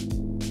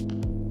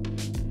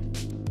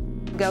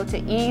 Go to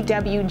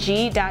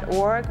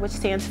EWG.org, which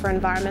stands for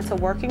Environmental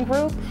Working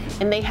Group,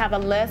 and they have a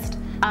list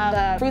of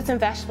the fruits and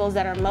vegetables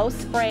that are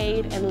most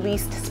sprayed and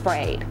least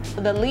sprayed.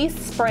 The least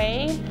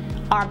sprayed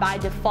are by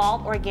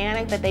default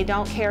organic, but they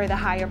don't carry the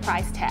higher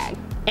price tag.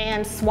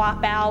 And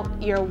swap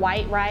out your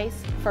white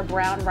rice for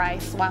brown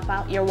rice. Swap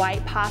out your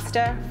white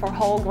pasta for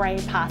whole grain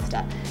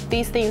pasta.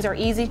 These things are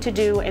easy to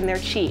do and they're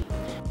cheap.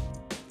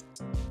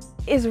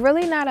 It's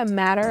really not a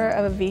matter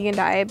of a vegan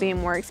diet being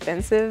more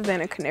expensive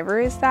than a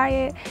carnivorous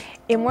diet.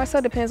 It more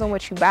so depends on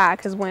what you buy,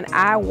 because when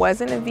I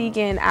wasn't a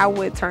vegan, I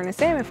would turn to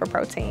salmon for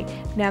protein.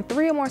 Now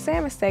 3 or more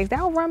salmon steaks,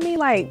 that would run me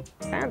like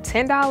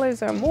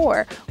 $10 or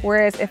more.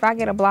 Whereas if I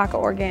get a block of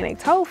organic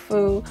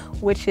tofu,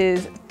 which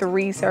is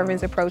 3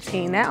 servings of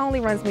protein, that only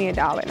runs me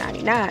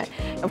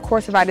 $1.99. Of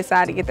course, if I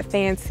decide to get the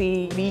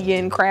fancy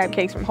vegan crab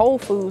cakes from Whole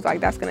Foods,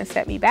 like that's gonna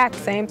set me back.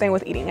 Same thing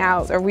with eating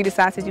out. Or if we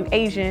decide to do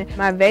Asian,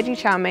 my veggie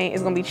chow mein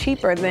is gonna be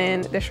cheaper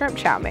than the shrimp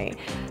chow mein.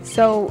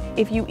 So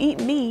if you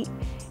eat meat,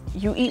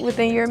 you eat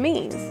within your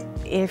means.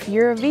 If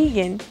you're a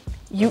vegan,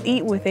 you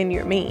eat within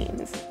your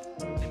means.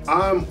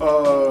 I'm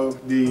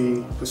of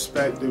the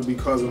perspective,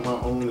 because of my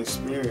own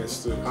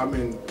experience, that I've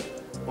been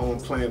on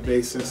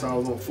plant-based since I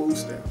was on food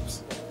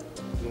stamps.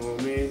 You know what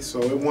I mean? So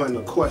it wasn't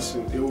a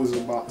question. It was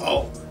about,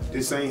 oh,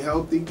 this ain't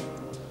healthy.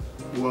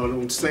 Well,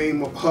 the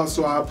same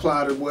hustle I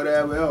apply to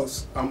whatever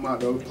else, I'm about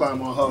to apply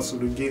my hustle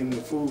to getting the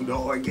food, the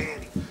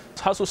organic.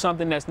 Hustle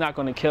something that's not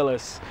going to kill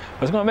us,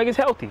 but it's going to make us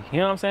healthy. You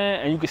know what I'm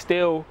saying? And you can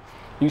still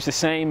use the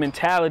same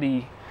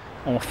mentality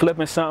on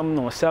flipping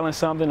something, on selling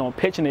something, on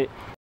pitching it.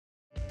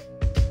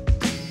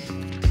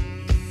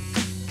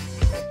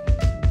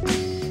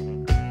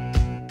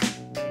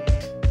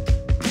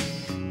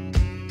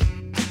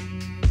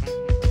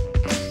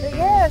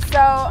 Yeah, so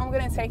I'm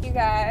gonna take you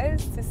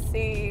guys to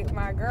see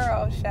my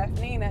girl, Chef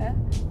Nina,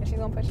 and she's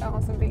gonna put y'all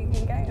on some vegan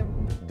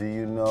game. Do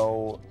you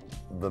know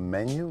the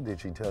menu? Did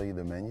she tell you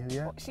the menu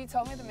yet? She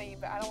told me the menu,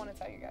 but I don't want to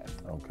tell you guys.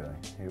 Okay,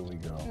 here we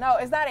go. No,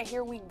 it's not a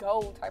here we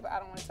go type of I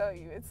don't want to tell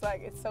you. It's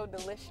like, it's so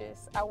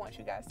delicious. I want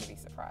you guys to be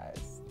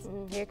surprised.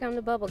 Here come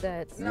the bubble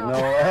guts. No. You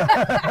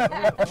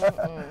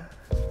know,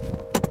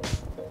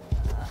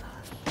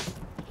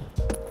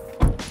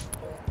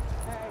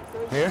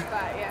 Here?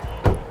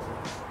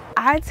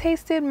 I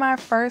tasted my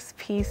first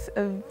piece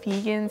of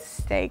vegan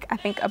steak, I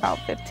think about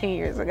 15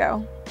 years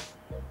ago.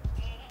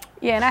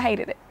 Yeah, and I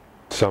hated it.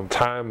 Some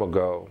time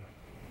ago,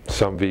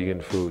 some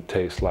vegan food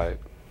tastes like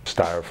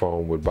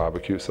styrofoam with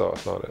barbecue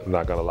sauce on it, I'm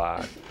not gonna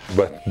lie.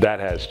 But that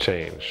has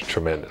changed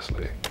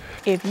tremendously.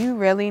 If you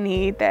really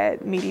need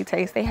that meaty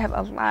taste, they have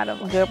a lot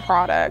of good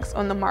products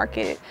on the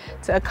market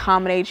to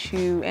accommodate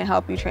you and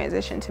help you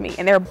transition to meat,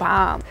 and they're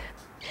bomb.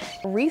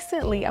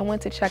 Recently, I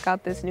went to check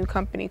out this new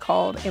company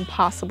called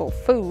Impossible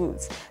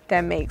Foods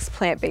that makes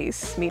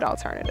plant-based meat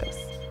alternatives.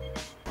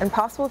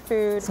 Impossible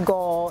Foods'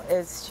 goal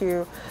is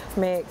to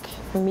make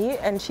meat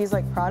and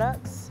cheese-like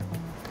products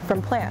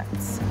from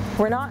plants.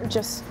 We're not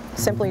just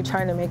simply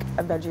trying to make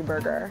a veggie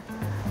burger.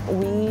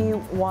 We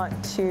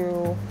want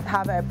to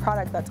have a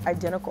product that's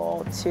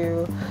identical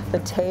to the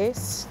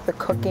taste, the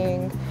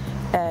cooking,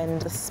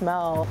 and the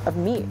smell of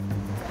meat.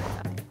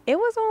 It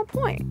was on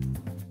point.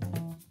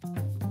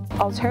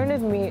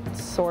 Alternative meat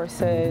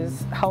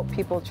sources help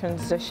people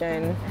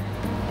transition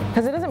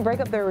because it doesn't break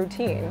up their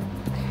routine.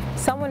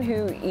 Someone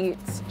who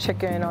eats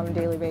chicken on a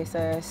daily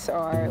basis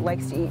or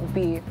likes to eat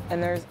beef,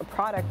 and there's a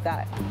product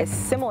that is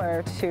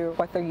similar to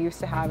what they're used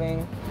to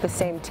having, the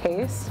same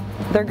taste,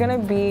 they're gonna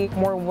be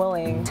more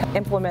willing to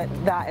implement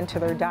that into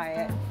their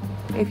diet.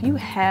 If you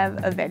have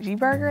a veggie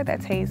burger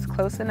that tastes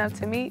close enough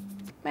to meat,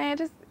 man,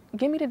 just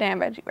give me the damn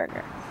veggie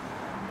burger.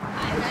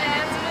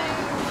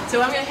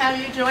 So I'm going to have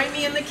you join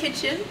me in the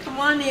kitchen. Come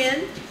on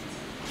in.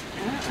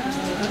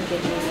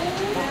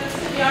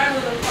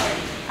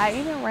 I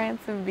even ran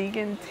some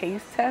vegan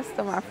taste tests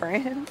on my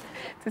friends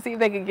to see if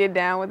they could get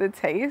down with the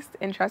taste,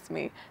 and trust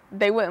me,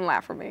 they wouldn't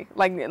laugh for me,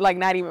 like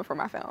not even for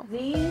my film.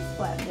 These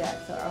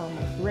flapjacks are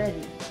almost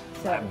ready.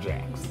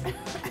 Flapjacks.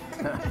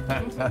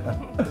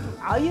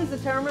 I'll use the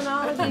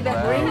terminology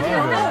that brings you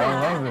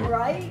home,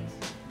 right?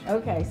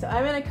 Okay, so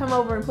I'm going to come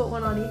over and put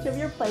one on each of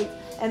your plates,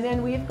 and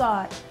then we've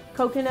got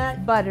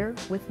coconut butter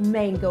with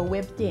mango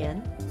whipped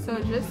in. So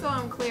just so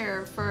I'm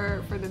clear,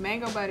 for the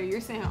mango butter,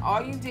 you're saying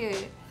all you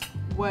did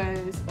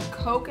was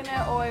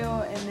coconut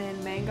oil and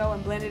then mango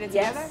and blended it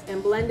together? Yes,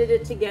 and blended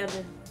it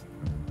together.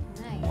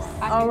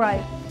 Nice. All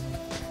right.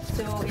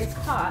 So it's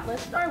hot.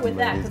 Let's start with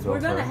that because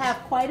we're going to have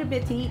quite a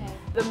bit to eat.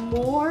 The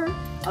more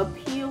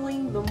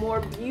appealing, the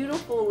more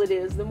beautiful it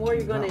is, the more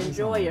you're going to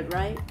enjoy it,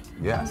 right?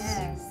 Yes.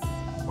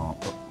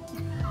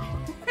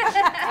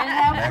 And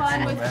have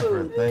fun with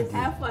food. Thank you.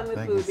 Have fun with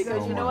Thank food you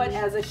because so you know much.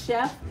 what? As a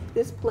chef,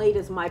 this plate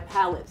is my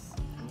palace.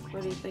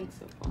 What do you think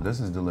so far? This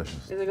is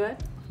delicious. Is it good?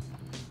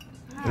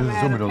 haven't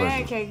had a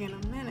pancake in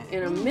a minute.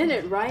 In a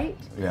minute, right?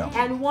 Yeah.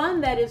 And one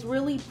that is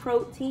really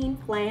protein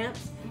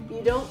plants.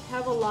 You don't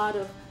have a lot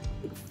of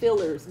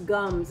fillers,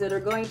 gums that are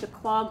going to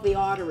clog the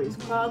arteries,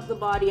 clog the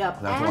body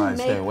up, That's and why I make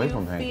stay away you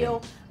from pancakes.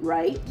 feel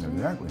right.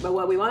 Exactly. But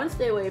what we want to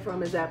stay away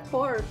from is that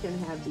pork can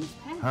have these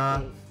pancakes.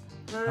 Huh?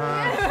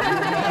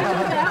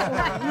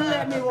 That one. You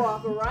let me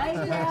walk right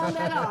down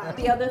that aisle.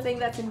 The other thing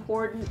that's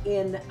important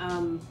in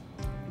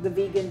the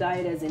vegan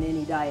diet, as in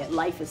any diet,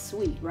 life is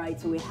sweet, right?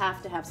 So we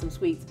have to have some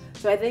sweets.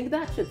 So I think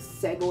that should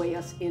segue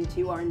us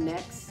into our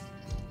next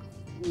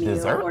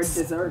meal or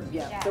dessert.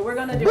 Yeah. So we're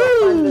gonna do a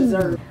fun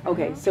dessert.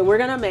 Okay, so we're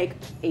gonna make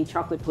a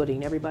chocolate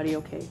pudding. Everybody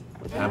okay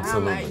with that?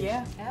 Absolutely.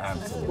 Yeah.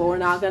 Absolutely. But we're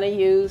not gonna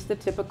use the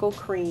typical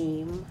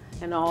cream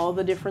and all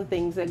the different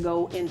things that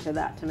go into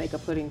that to make a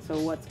pudding. So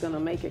what's gonna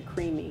make it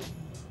creamy?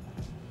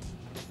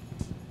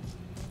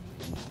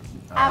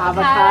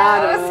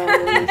 Avocados.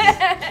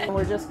 And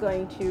we're just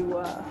going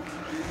to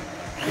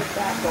get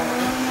that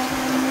going.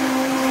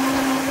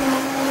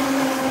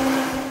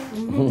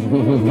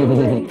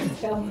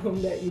 Tell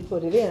them that you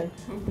put it in.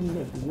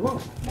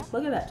 Look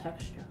at that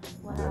texture.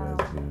 Wow.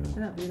 Isn't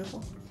that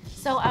beautiful?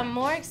 So I'm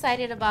more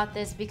excited about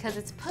this because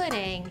it's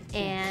pudding,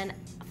 and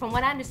from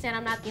what I understand,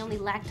 I'm not the only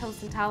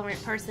lactose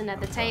intolerant person at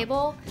the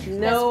table.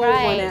 No That's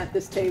right. one at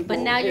this table. But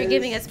now you're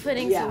giving us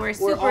pudding, yeah, so we're all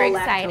super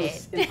excited.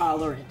 Lactose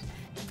intolerant.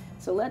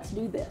 So let's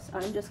do this.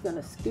 I'm just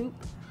gonna scoop.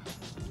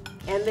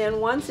 And then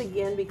once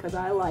again, because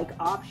I like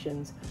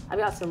options, I've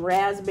got some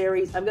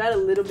raspberries, I've got a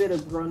little bit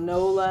of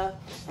granola,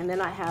 and then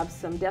I have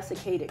some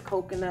desiccated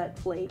coconut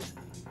flakes.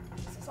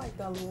 This is like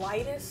the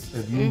lightest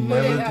If you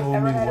never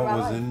told me what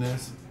was in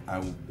this,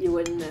 you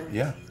wouldn't know.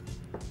 Yeah.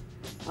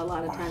 A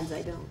lot of times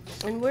I don't.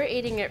 And we're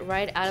eating it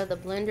right out of the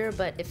blender,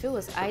 but if it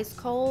was ice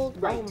cold,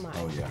 Right. oh my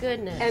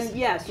goodness. And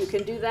yes, you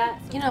can do that.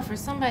 You know, for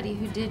somebody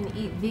who didn't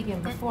eat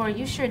vegan before,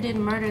 you sure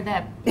didn't murder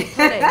that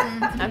pudding.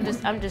 I'm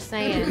just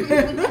saying. You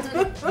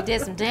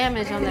did some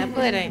damage on that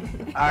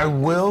pudding. I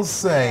will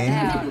say,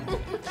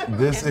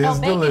 this is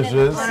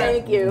delicious.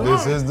 Thank you.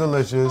 This is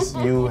delicious.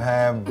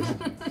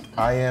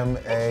 I am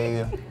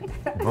a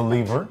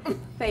believer.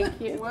 Thank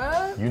you.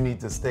 You need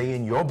to stay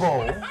in your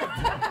bowl.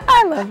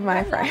 I love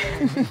my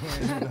friend.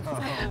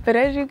 But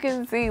as you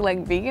can see,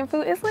 like vegan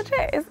food is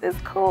legit. It's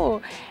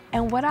cool.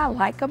 And what I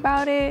like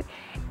about it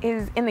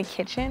is in the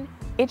kitchen,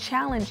 it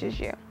challenges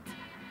you.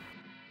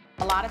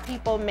 A lot of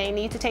people may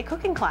need to take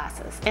cooking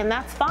classes, and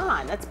that's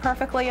fine. That's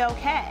perfectly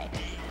okay.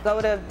 Go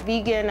to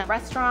vegan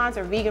restaurants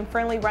or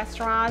vegan-friendly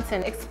restaurants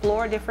and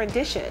explore different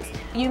dishes.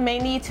 You may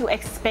need to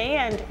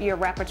expand your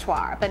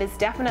repertoire, but it's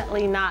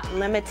definitely not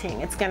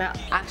limiting. It's gonna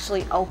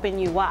actually open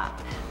you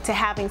up to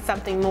having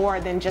something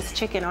more than just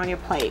chicken on your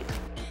plate.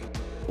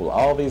 Well,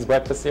 all these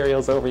breakfast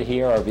cereals over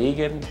here are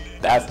vegan.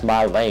 That's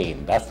my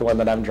lane. That's the one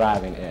that I'm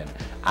driving in.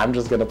 I'm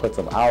just gonna put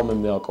some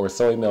almond milk or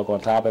soy milk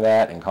on top of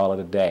that and call it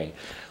a day.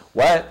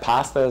 What?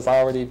 Pasta is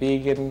already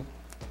vegan?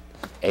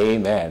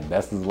 Amen.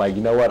 This is like,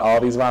 you know what, all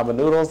these ramen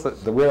noodles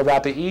that we're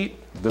about to eat,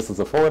 this is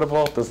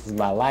affordable, this is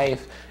my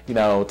life. You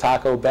know,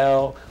 Taco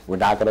Bell, we're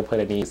not gonna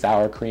put any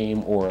sour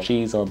cream or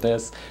cheese on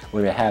this.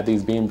 We're gonna have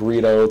these bean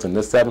burritos, and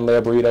this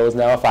 7-layer burrito is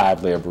now a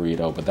 5-layer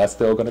burrito, but that's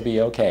still gonna be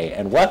okay.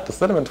 And what? The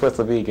cinnamon twists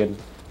are vegan.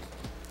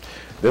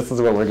 This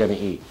is what we're gonna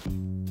eat.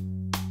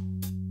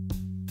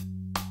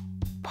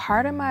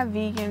 Part of my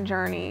vegan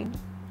journey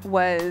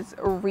was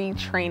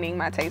retraining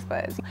my taste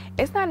buds.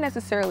 It's not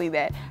necessarily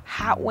that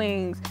hot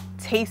wings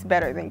taste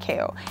better than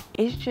kale.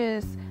 It's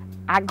just,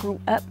 I grew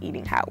up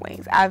eating hot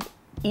wings. I've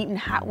eaten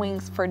hot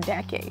wings for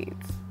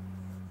decades.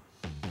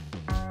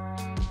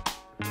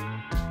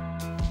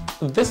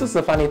 This is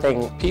the funny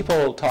thing.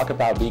 People talk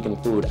about vegan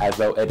food as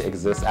though it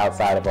exists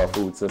outside of our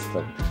food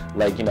system.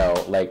 Like, you know,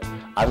 like,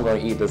 I'm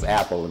going to eat this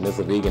apple and this is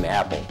a vegan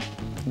apple.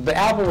 The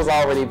apple was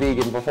already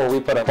vegan before we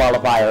put a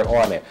qualifier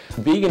on it.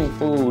 Vegan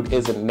food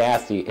isn't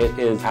nasty. It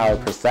is our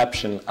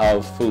perception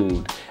of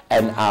food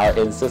and our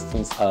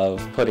insistence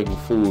of putting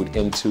food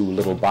into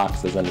little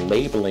boxes and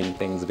labeling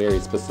things very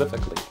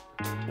specifically.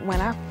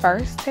 When I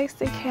first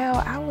tasted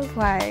kale, I was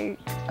like,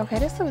 okay,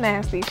 this is some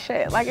nasty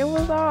shit. Like, it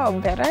was all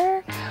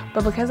bitter,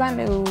 but because I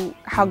knew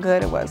how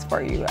good it was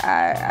for you,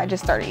 I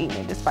just started eating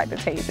it despite the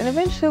taste. And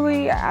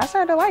eventually, I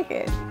started to like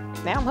it.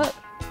 Now I'm hooked.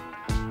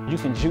 You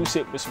can juice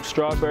it with some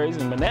strawberries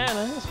and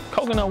bananas,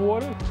 coconut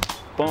water,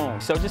 boom.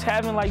 So just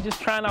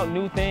just trying out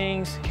new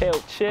things, kale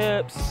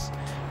chips,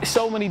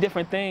 so many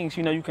different things,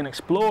 you know, you can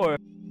explore.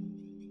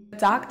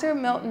 Dr.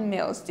 Milton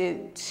Mills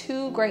did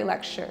 2 great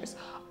lectures.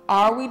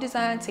 Are We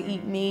Designed to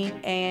Eat Meat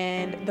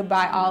and The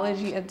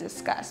Biology of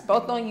Disgust,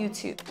 both on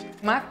YouTube.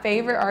 My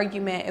favorite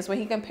argument is when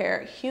he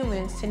compared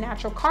humans to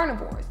natural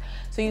carnivores.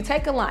 So you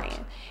take a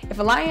lion. If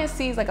a lion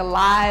sees like a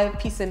live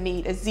piece of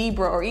meat, a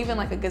zebra, or even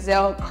like a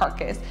gazelle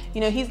carcass,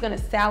 you know, he's gonna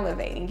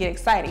salivate and get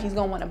excited. He's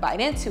gonna wanna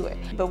bite into it.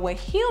 But with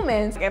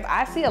humans, if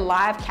I see a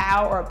live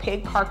cow or a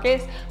pig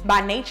carcass, by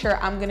nature,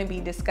 I'm gonna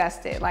be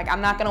disgusted. Like, I'm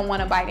not gonna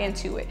wanna bite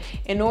into it.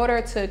 In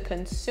order to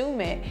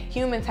consume it,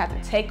 humans have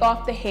to take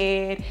off the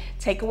head,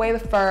 take away the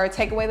fur,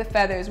 take away the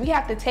feathers. We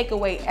have to take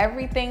away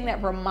everything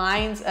that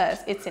reminds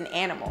us it's an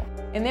animal.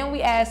 And then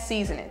we add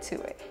seasoning to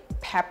it.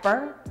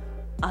 Pepper,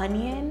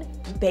 onion,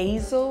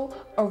 basil,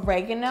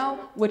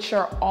 oregano, which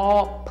are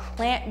all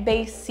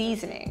plant-based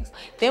seasonings.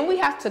 Then we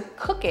have to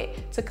cook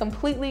it to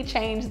completely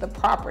change the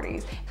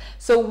properties.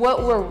 So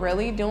what we're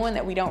really doing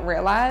that we don't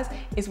realize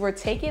is we're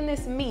taking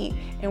this meat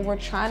and we're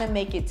trying to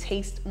make it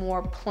taste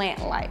more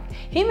plant-like.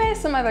 He made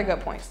some other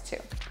good points too.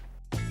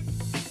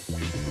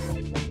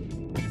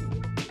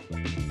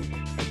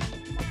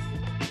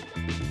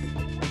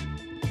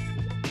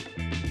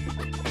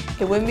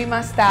 It wouldn't be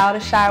my style to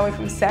shy away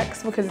from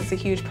sex because it's a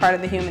huge part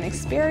of the human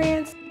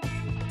experience.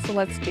 So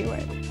let's do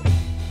it.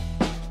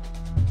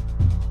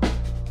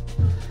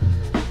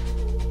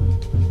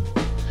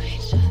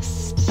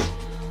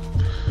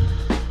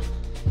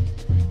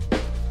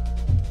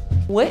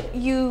 What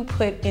you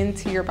put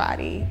into your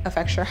body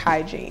affects your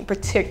hygiene,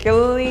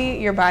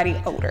 particularly your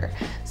body odor.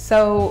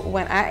 So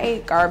when I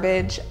ate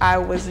garbage, I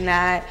was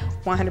not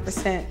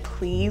 100%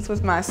 pleased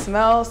with my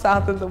smell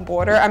south of the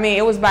border. I mean,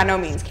 it was by no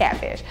means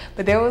catfish,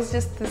 but there was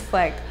just this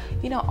like,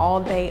 you know,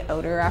 all day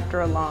odor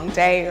after a long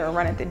day or a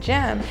run at the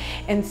gym.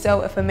 And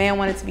so if a man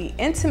wanted to be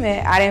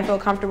intimate, I didn't feel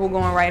comfortable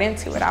going right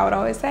into it. I would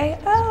always say,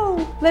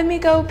 oh, let me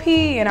go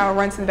pee. And I would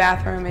run to the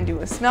bathroom and do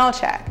a smell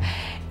check.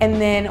 And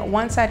then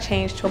once I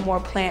changed to a more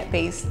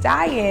plant-based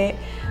diet,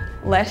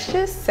 let's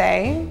just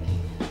say,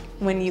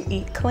 when you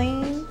eat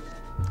clean,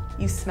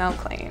 you smell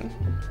clean.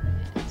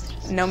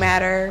 No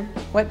matter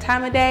what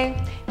time of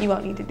day, you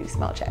won't need to do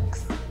smell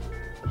checks.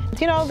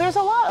 You know, there's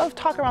a lot of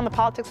talk around the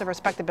politics of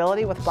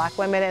respectability with Black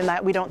women, and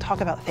that we don't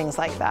talk about things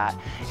like that.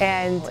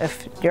 And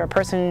if you're a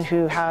person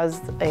who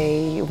has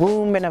a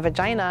womb and a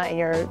vagina and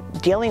you're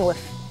dealing with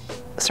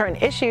certain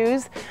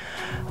issues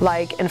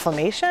like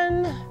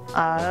inflammation,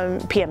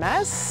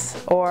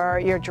 PMS, or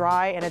you're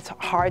dry and it's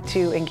hard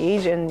to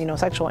engage in, you know,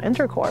 sexual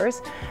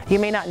intercourse, you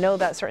may not know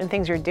that certain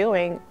things you're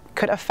doing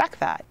could affect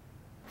that.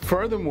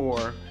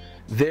 Furthermore,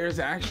 there's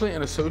actually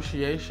an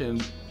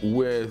association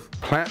with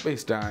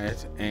plant-based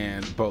diets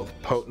and both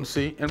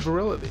potency and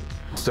virility.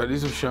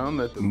 Studies have shown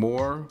that the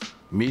more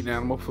meat and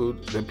animal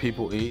food that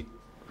people eat,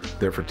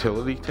 their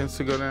fertility tends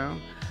to go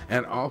down,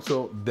 and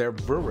also their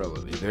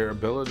virility, their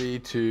ability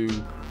to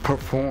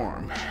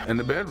perform in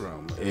the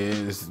bedroom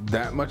is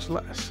that much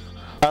less.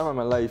 I'm in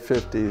my late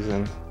 50s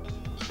and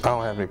I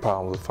don't have any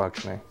problems with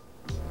functioning.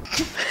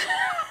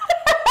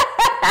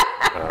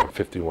 I'm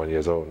 51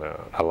 years old now.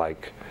 I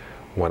like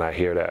when I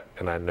hear that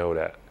and I know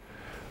that,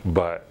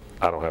 but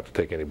I don't have to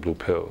take any blue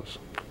pills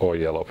or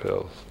yellow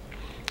pills.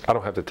 I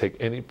don't have to take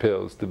any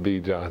pills to be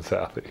John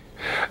Sally.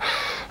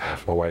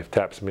 My wife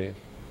taps me,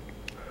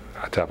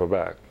 I tap her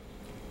back.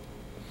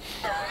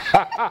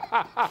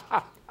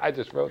 I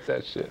just wrote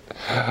that shit.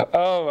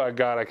 Oh my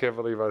God, I can't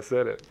believe I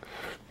said it.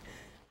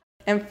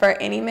 And for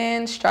any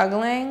man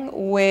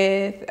struggling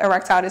with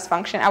erectile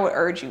dysfunction, I would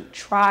urge you,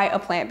 try a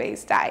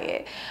plant-based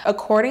diet.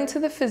 According to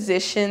the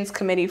Physicians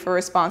Committee for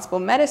Responsible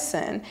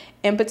Medicine,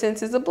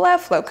 impotence is a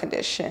blood flow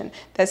condition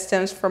that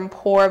stems from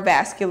poor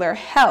vascular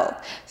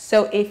health.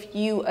 So if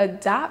you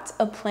adopt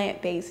a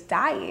plant-based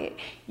diet,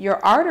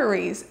 your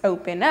arteries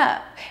open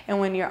up. And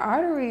when your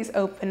arteries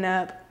open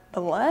up,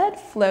 blood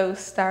flow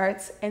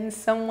starts and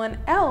someone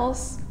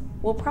else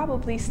will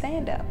probably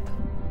stand up.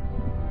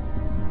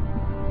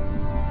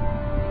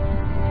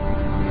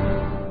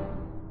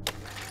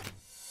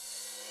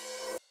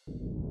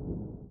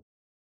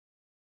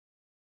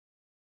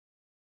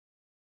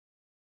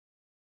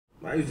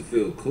 I used to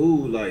feel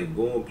cool, like,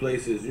 going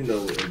places, you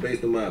know, and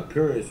based on my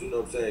appearance, you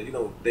know what I'm saying? You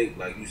don't think,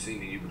 like, you see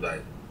me, you be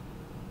like,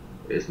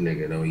 this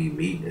nigga don't eat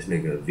meat, this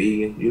nigga a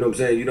vegan. You know what I'm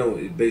saying? You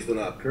don't, based on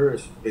my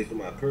appearance,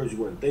 you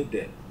wouldn't think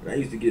that. And I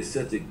used to get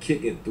such a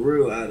kick and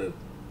thrill out of,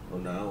 oh,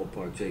 no, I don't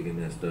partake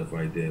in that stuff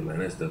right there, man.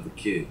 That stuff a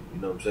kid.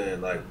 You know what I'm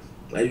saying? Like,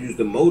 I used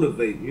to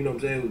motivate, you know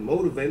what I'm saying?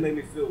 Motivate made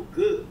me feel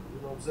good,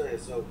 you know what I'm saying?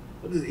 So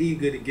I'm just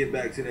eager to get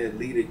back to that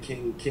leader,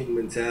 king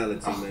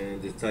mentality, man.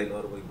 Just tighten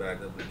all the way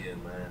back up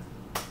again, man.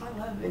 I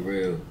love it. For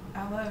real.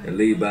 I love it. And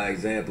lead by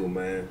example,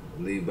 man.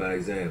 Lead by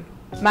example.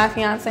 My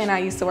fiance and I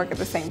used to work at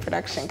the same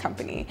production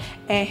company,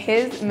 and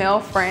his male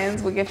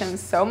friends would give him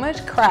so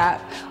much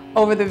crap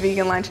over the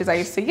vegan lunches I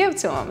used to give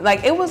to him.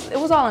 Like, it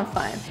was all in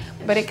fun,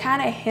 but it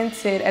kind of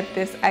hinted at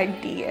this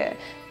idea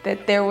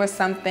that there was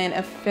something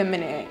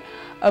effeminate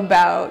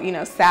about, you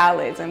know,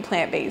 salads and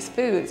plant-based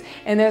foods.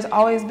 And there's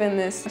always been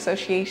this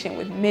association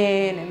with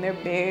men and their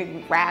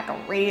big rack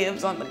of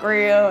ribs on the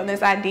grill, and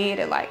this idea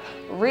that, like,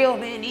 real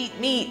men eat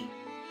meat.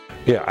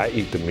 Yeah, I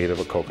eat the meat of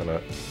a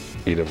coconut,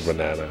 eat a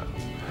banana.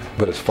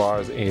 But as far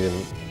as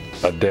eating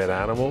a dead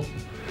animal,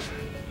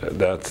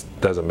 that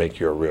doesn't make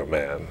you a real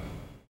man.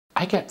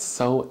 I get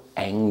so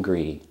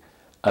angry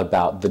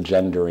about the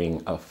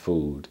gendering of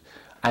food.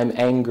 I'm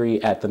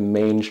angry at the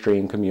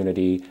mainstream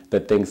community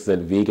that thinks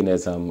that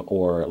veganism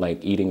or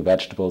like eating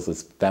vegetables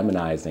is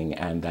feminizing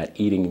and that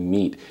eating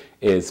meat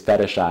is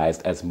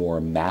fetishized as more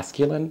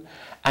masculine.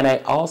 And I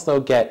also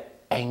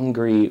get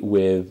angry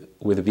with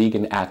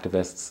vegan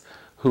activists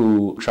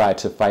who try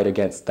to fight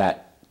against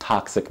that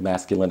toxic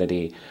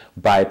masculinity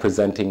by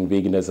presenting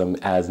veganism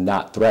as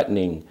not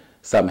threatening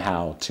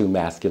somehow to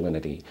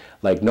masculinity.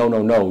 Like, no,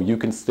 no, no, you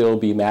can still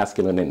be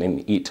masculine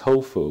and eat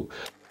tofu.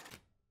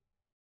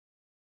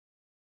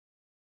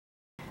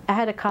 I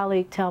had a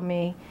colleague tell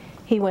me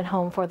he went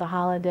home for the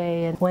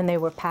holiday, and when they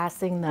were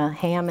passing the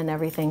ham and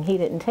everything, he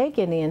didn't take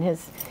any, and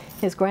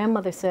his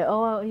grandmother said,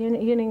 "Oh, you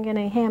didn't get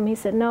any ham?" He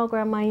said, "No,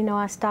 Grandma, you know,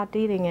 I stopped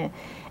eating it."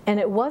 And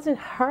it wasn't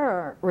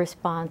her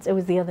response, it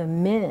was the other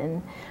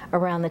men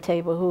around the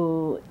table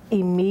who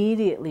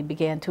immediately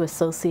began to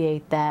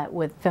associate that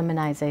with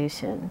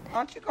feminization.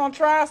 Aren't you gonna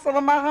try some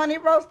of my honey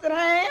roasted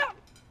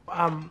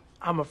ham?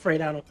 I'm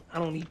afraid I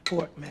don't eat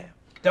pork, ma'am.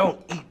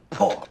 Don't eat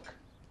pork.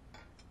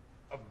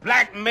 A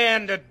black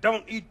man that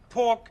don't eat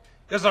pork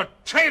is a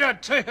traitor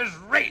to his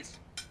race.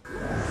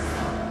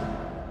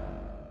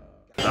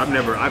 I've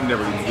never eaten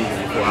vegan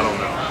before. I don't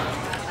know.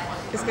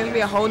 It's gonna be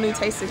a whole new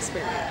taste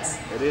experience.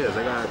 It is.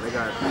 They got the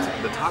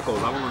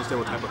tacos. I don't understand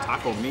what type of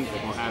taco meat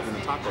they're gonna have in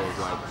the tacos.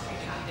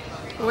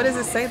 Like, What does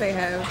it say they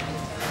have?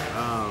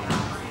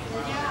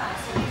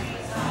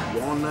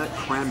 Walnut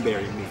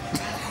cranberry meat.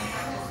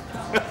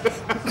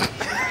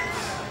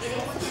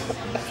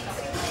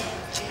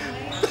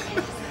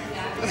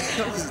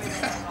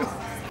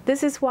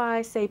 This is why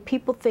I say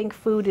people think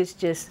food is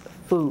just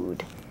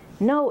food.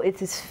 No, it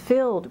is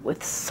filled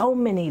with so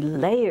many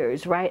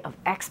layers, right, of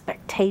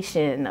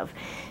expectation, of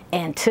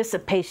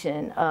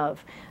anticipation,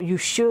 of you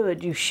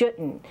should, you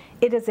shouldn't.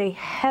 It is a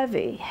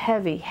heavy,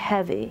 heavy,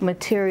 heavy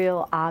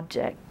material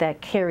object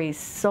that carries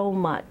so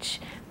much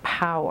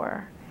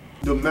power.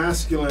 The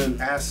masculine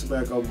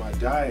aspect of my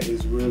diet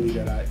is really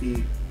that I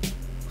eat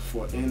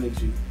for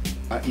energy.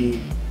 I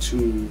eat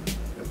to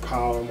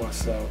empower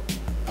myself.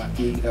 I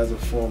eat as a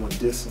form of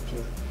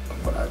discipline,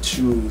 but I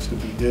choose to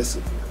be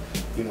disciplined.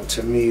 You know,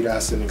 to me,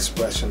 that's an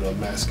expression of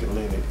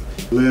masculinity.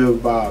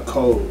 Live by a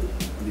code.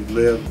 You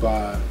live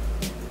by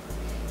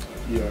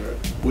your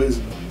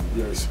wisdom,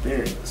 your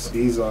experience.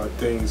 These are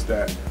things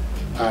that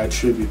I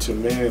attribute to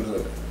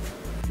manhood.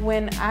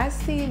 When I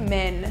see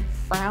men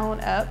frown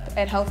up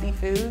at healthy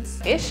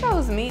foods, it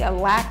shows me a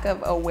lack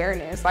of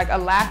awareness, like a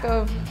lack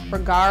of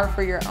regard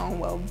for your own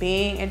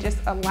well-being and just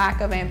a lack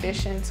of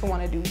ambition to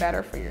want to do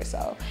better for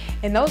yourself.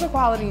 And those are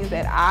qualities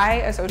that I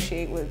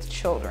associate with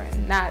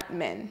children, not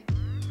men.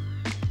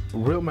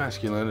 Real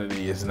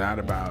masculinity is not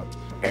about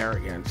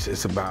arrogance,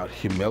 it's about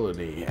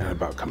humility and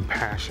about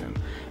compassion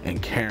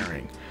and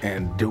caring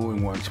and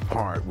doing one's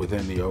part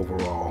within the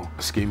overall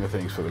scheme of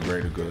things for the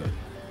greater good.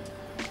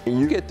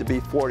 You get to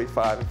be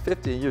 45 and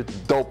 50 and you're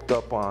doped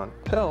up on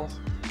pills.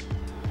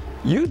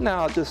 You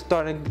now just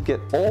starting to get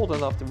old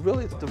enough to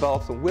really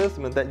develop some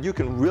wisdom and that you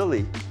can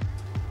really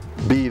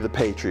be the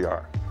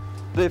patriarch.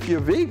 If you're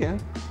vegan,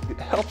 it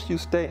helps you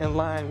stay in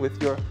line with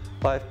your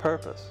life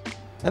purpose.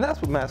 And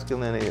that's what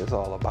masculinity is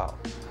all about.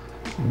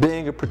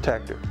 Being a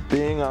protector,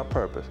 being on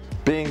purpose,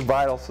 being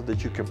vital so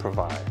that you can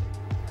provide.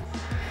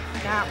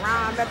 Not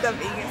wrong, that's the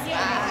vegan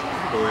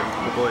side.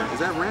 Go ahead. Is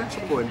that ranch?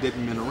 I'm going to dip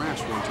him in a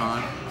ranch one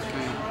time.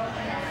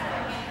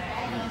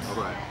 All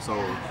right, so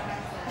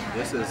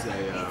this is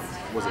a,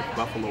 was it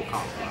buffalo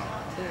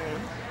cauliflower?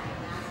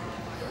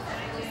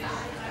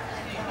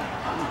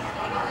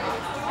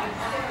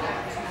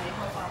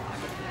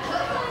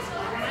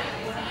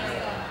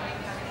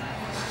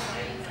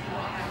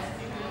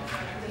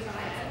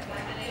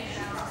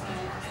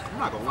 I'm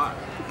not gonna lie.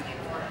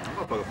 I'm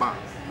gonna fuck a bomb.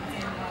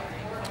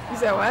 You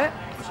said what?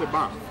 I said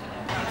bomb.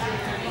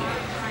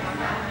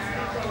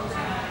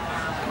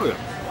 Oh yeah.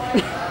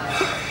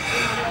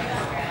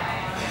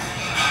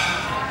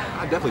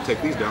 I definitely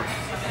take these down.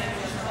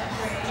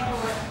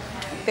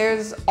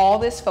 There's all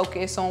this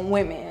focus on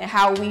women and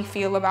how we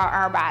feel about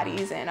our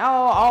bodies and, oh,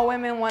 all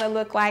women want to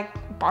look like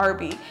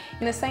Barbie.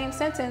 In the same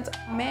sentence,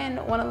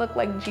 men want to look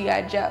like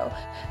G.I. Joe.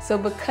 So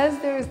because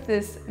there's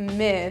this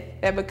myth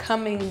that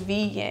becoming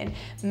vegan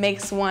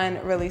makes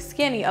one really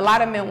skinny, a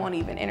lot of men won't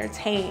even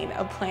entertain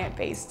a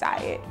plant-based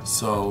diet.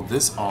 So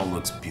this all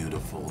looks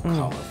beautiful,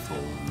 colorful,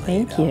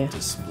 laid out,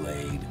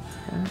 displayed.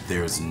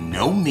 There's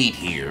no meat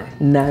here.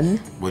 None.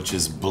 Which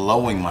is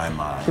blowing my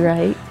mind.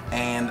 Right.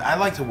 And I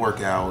like to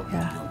work out, you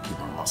know, keep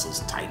my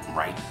muscles tight and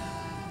right.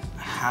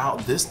 How,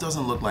 this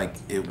doesn't look like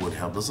it would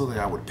help. This looks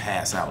like I would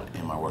pass out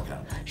in my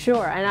workout.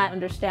 Sure, and I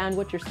understand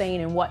what you're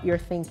saying and what you're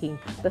thinking.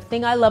 The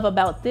thing I love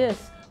about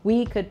this,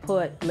 we could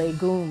put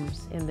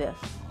legumes in this.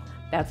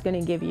 That's going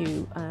to give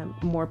you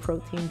more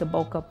protein to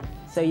bulk up.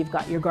 So you've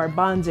got your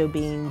garbanzo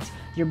beans,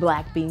 your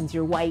black beans,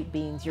 your white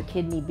beans, your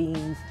kidney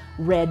beans,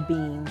 red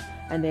beans,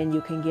 and then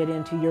you can get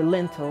into your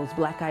lentils,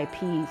 black-eyed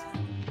peas.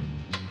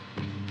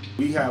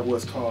 We have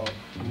what's called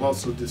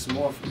muscle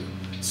dysmorphia.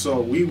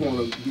 So we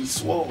want to be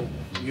swole,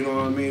 you know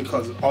what I mean?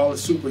 Because all the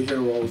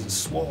superheroes are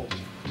swole.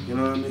 You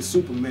know what I mean?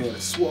 Superman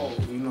is swole.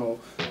 You know,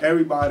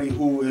 everybody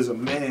who is a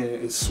man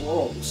is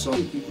swole. So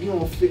if you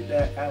don't fit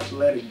that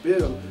athletic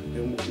build,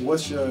 then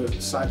what's your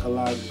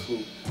psychological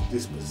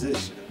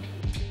disposition?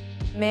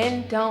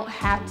 Men don't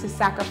have to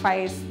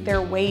sacrifice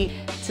their weight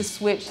to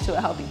switch to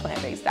a healthy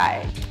plant-based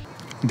diet.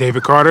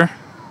 David Carter,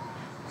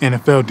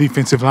 NFL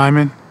defensive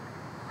lineman,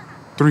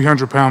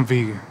 300-pound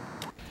vegan.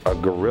 A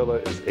gorilla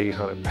is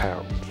 800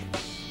 pounds,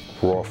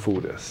 raw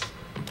foodist.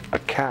 A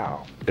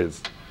cow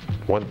is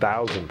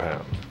 1,000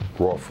 pounds,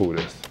 raw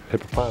foodist.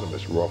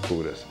 Hippopotamus, raw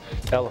foodist.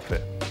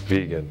 Elephant,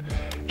 vegan.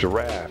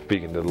 Giraffe,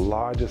 vegan. The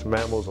largest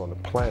mammals on the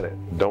planet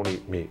don't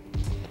eat meat.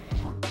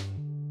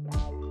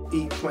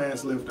 Eat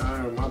Plants, Lift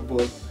Iron, my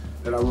book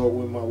that I wrote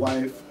with my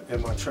wife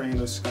and my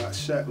trainer, Scott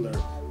Shetler,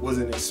 was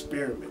an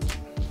experiment.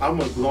 I'm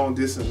a long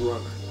distance runner.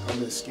 I've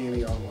been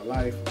skinny all my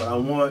life, but I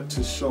want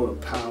to show the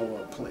power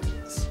of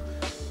plants.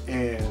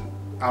 And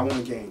I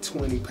want to gain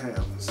 20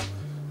 pounds.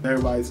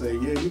 Everybody say,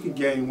 yeah, you can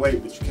gain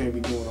weight, but you can't be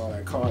doing all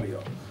that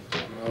cardio.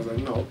 And I was like,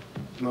 no,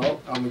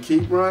 I'm gonna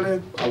keep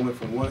running. I went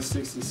from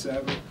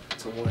 167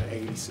 to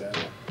 187.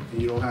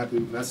 And you don't have to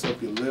mess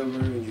up your liver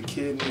and your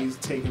kidneys,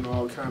 taking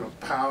all kind of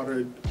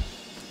powdered,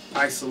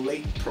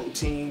 isolate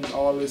protein,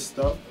 all this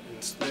stuff,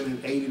 and spending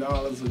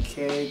 $80 a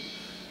keg.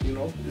 You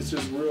know, it's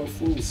just real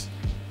foods.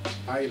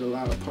 I eat a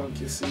lot of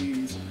pumpkin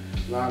seeds,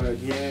 a lot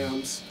of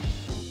yams.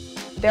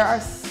 There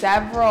are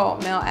several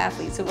male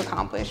athletes who've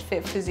accomplished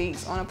fit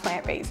physiques on a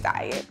plant-based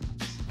diet.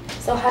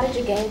 So how did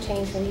your game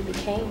change when you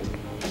became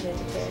a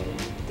vegetarian?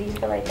 Do you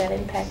feel like that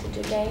impacted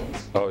your game?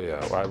 Oh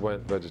yeah, I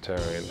went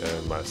vegetarian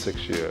in my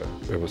 6th year.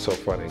 It was so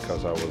funny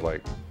because I was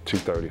like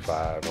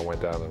 235. I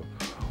went down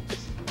to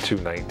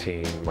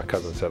 219. My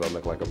cousin said I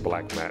looked like a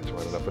black match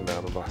running up and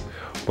down the block.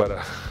 But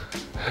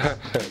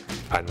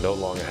I no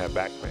longer had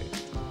back pain.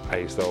 I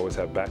used to always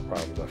have back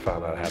problems. I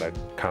found out I had a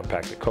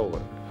compacted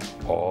colon.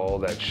 All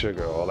that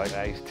sugar, all that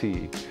iced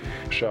tea,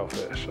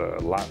 shellfish,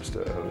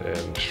 lobster,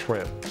 and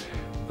shrimp.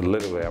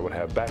 Literally, I would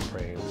have back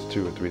pains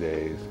 2 or 3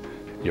 days.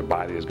 Your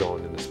body is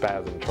going into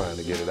spasm trying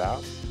to get it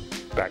out.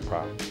 Back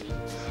problems.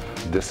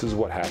 This is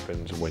what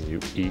happens when you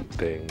eat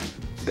things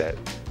that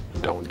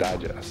don't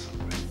digest.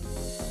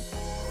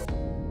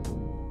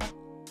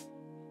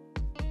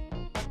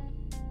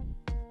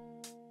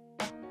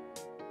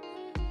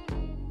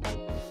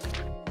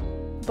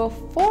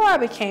 Before I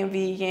became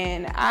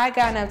vegan, I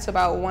got up to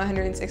about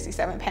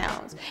 167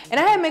 pounds. And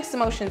I had mixed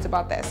emotions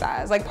about that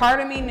size. Like,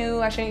 part of me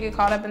knew I shouldn't get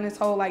caught up in this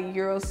whole like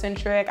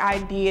Eurocentric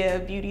idea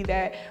of beauty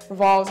that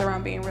revolves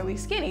around being really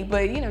skinny.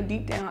 But you know,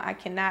 deep down, I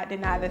cannot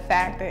deny the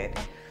fact that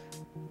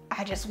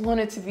I just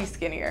wanted to be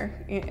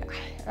skinnier.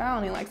 I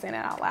don't even like saying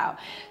that out loud.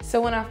 So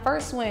when I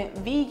first went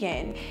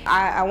vegan,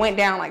 I went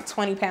down like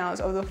 20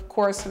 pounds over the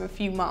course of a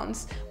few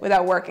months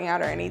without working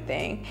out or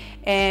anything.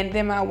 And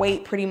then my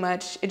weight pretty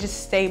much, it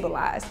just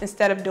stabilized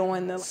instead of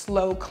doing the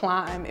slow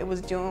climb it was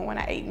doing when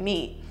I ate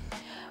meat.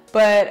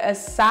 But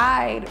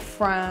aside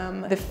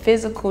from the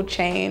physical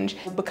change,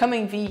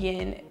 becoming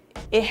vegan,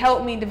 it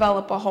helped me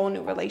develop a whole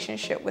new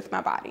relationship with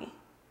my body.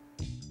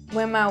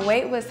 When my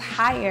weight was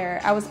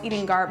higher, I was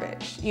eating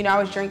garbage. You know, I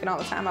was drinking all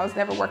the time. I was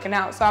never working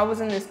out. So I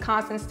was in this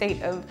constant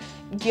state of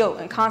guilt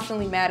and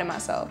constantly mad at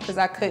myself because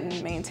I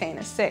couldn't maintain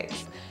a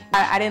 6.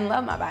 I didn't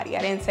love my body.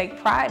 I didn't take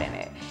pride in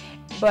it.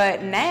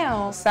 But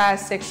now,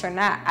 size 6 or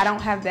not, I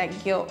don't have that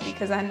guilt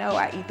because I know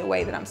I eat the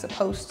way that I'm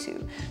supposed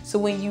to. So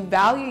when you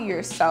value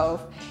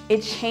yourself,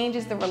 it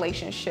changes the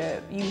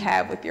relationship you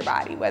have with your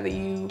body, whether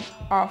you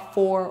are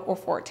 4 or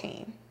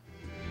 14.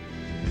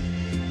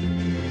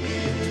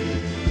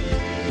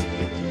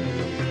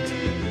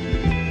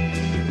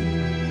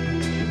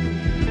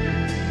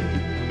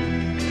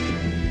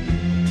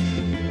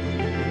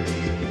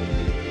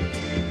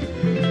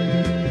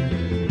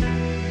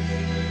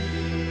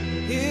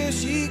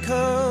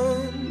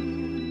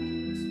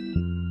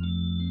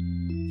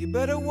 You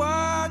better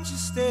watch your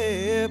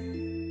step.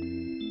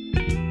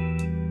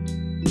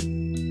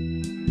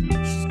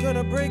 She's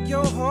gonna break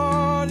your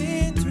heart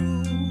in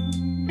two.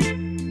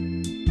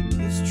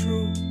 It's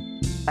true.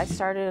 I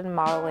started in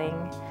modeling,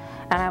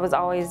 and I was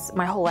always,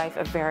 my whole life,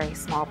 a very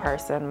small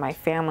person. My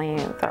family,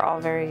 they're all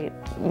very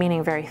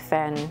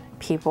thin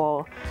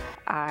people.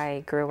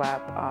 I grew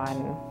up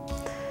on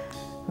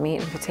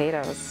meat and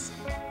potatoes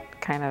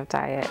kind of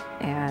diet,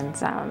 and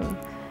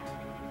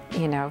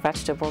you know,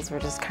 vegetables were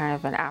just kind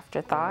of an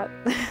afterthought.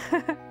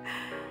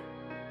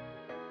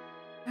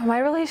 My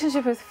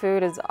relationship with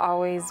food has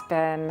always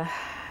been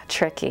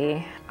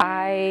tricky.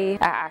 I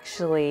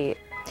actually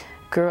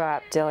grew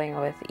up dealing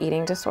with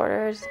eating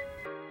disorders.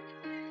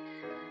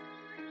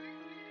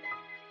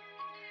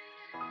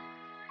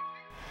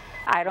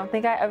 I don't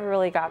think I ever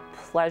really got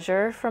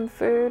pleasure from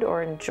food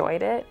or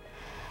enjoyed it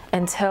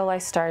until I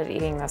started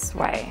eating this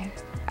way.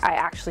 I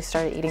actually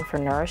started eating for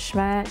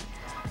nourishment,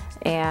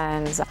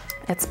 and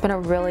it's been a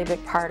really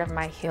big part of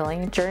my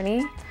healing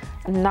journey.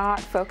 Not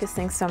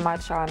focusing so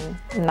much on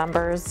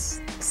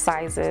numbers,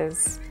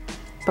 sizes,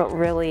 but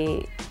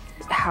really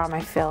how am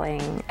I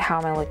feeling, how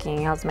am I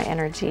looking, how's my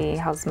energy,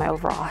 how's my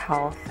overall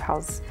health,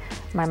 how's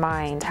my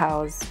mind,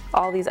 how's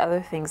all these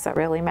other things that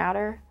really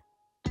matter.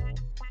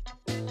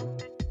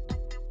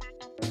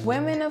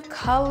 Women of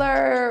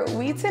color,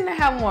 we tend to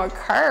have more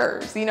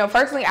curves. You know,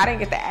 personally, I didn't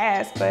get the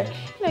ass, but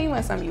you know, you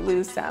win some, you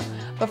lose some.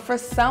 But for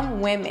some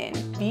women,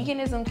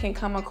 veganism can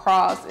come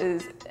across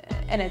as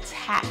an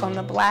attack on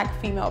the Black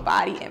female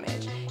body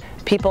image.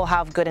 People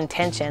have good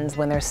intentions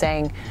when they're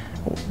saying,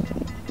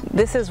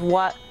 this is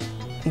what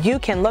you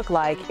can look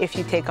like if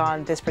you take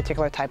on this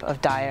particular type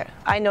of diet.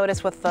 I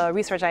noticed with the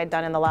research I had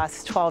done in the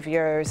last 12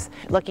 years,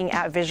 looking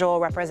at visual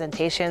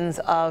representations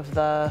of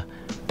the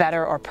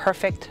better or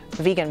perfect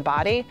vegan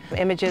body,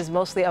 images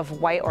mostly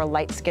of white or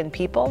light-skinned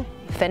people,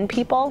 thin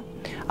people,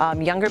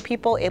 younger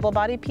people,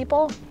 able-bodied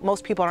people.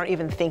 Most people aren't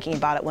even thinking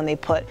about it when they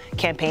put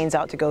campaigns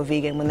out to go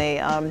vegan, when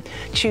they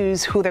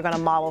choose who they're going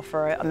to model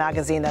for a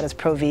magazine that is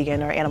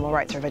pro-vegan or animal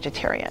rights or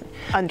vegetarian.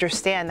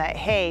 Understand that,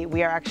 hey,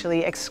 we are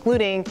actually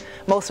excluding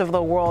most of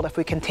the world if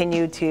we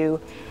continue to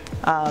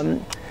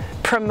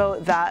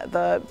promote that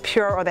the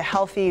pure or the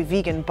healthy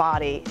vegan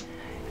body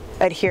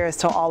adheres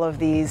to all of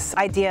these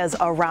ideas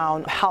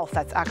around health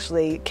that's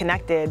actually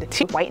connected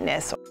to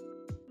whiteness.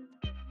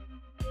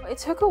 It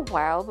took a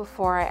while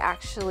before I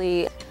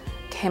actually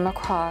came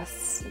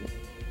across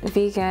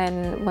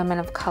vegan women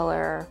of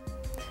color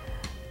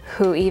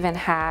who even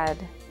had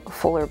a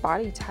fuller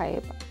body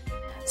type.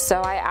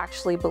 So I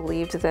actually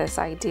believed this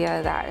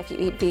idea that if you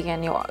eat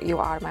vegan, you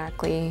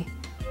automatically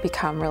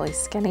become really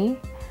skinny.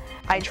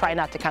 I try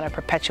not to kind of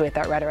perpetuate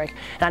that rhetoric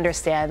and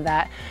understand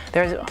that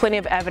there's plenty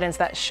of evidence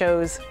that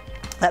shows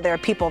that there are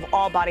people of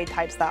all body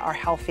types that are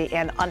healthy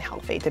and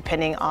unhealthy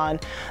depending on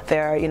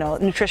their,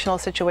 nutritional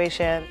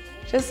situation.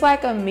 Just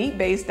like a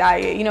meat-based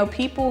diet,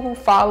 people who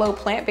follow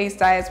plant-based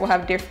diets will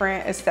have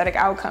different aesthetic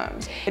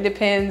outcomes. It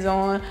depends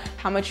on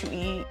how much you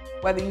eat,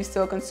 whether you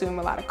still consume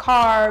a lot of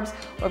carbs,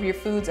 or if your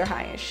foods are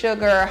high in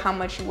sugar, how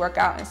much you work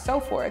out, and so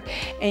forth.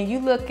 And you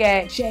look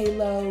at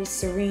J-Lo,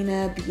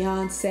 Serena,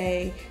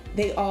 Beyonce,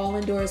 they all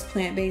endorse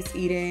plant-based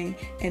eating,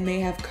 and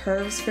they have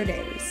curves for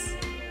days.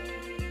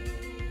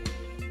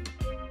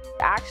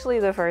 Actually,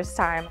 the first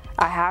time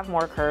I have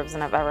more curves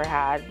than I've ever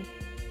had.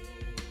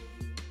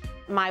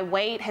 My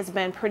weight has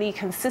been pretty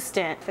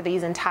consistent for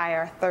these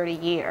entire 30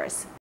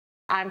 years.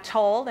 I'm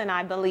told and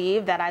I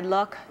believe that I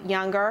look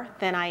younger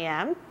than I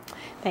am.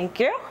 Thank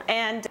you.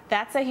 And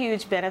that's a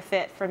huge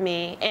benefit for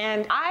me.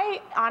 And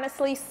I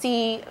honestly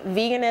see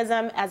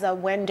veganism as a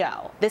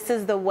window. This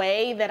is the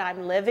way that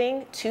I'm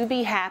living to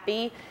be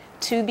happy,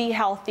 to be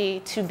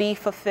healthy, to be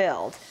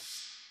fulfilled.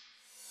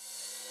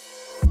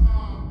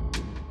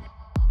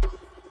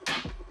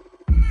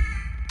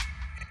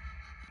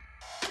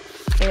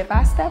 If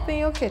I step in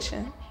your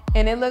kitchen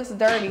and it looks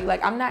dirty,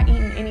 like I'm not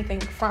eating anything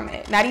from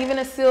it, not even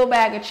a sealed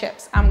bag of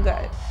chips, I'm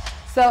good.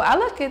 So I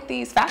look at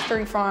these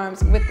factory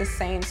farms with the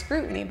same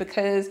scrutiny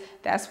because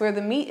that's where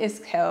the meat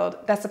is held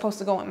that's supposed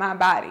to go in my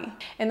body.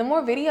 And the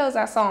more videos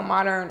I saw on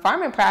modern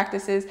farming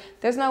practices,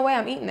 there's no way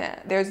I'm eating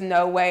that. There's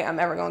no way I'm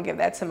ever gonna give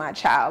that to my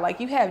child. Like,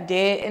 you have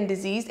dead and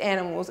diseased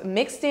animals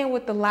mixed in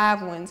with the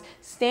live ones,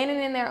 standing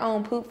in their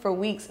own poop for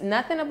weeks.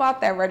 Nothing about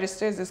that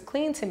registers as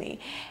clean to me.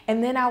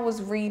 And then I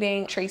was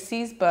reading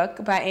Tracy's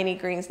book, By Any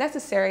Greens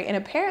Necessary, and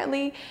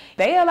apparently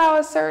they allow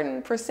a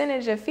certain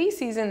percentage of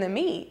feces in the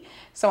meat.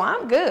 So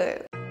I'm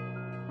good.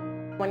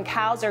 When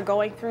cows are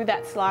going through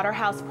that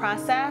slaughterhouse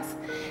process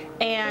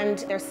and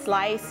they're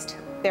sliced,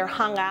 they're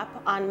hung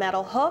up on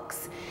metal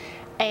hooks,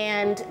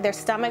 and their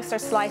stomachs are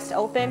sliced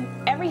open,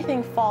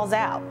 everything falls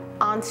out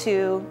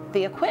onto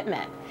the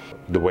equipment.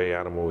 The way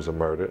animals are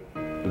murdered,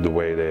 the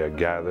way they are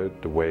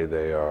gathered, the way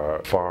they are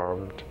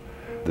farmed,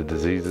 the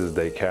diseases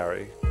they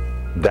carry,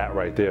 that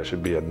right there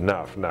should be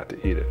enough not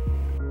to eat it.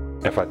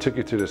 If I took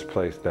you to this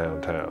place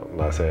downtown,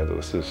 Los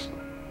Angeles, this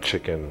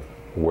chicken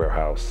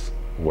warehouse,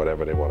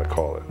 whatever they want to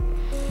call it,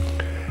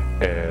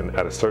 and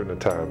at a certain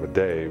time of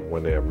day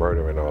when they're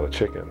murdering all the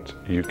chickens,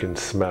 you can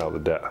smell the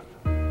death.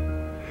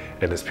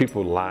 And there's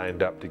people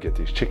lined up to get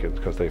these chickens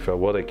because they felt,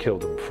 well, they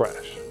killed them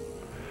fresh.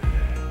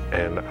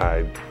 And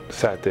I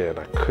sat there and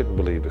I couldn't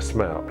believe the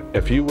smell.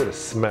 If you were to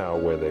smell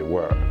where they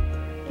were,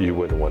 you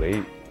wouldn't want to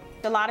eat.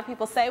 A lot of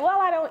people say, well,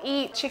 I don't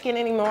eat chicken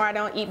anymore, I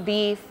don't eat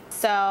beef,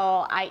 so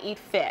I eat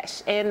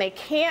fish. And they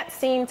can't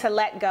seem to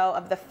let go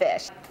of the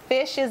fish.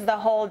 Fish is the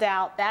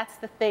holdout, that's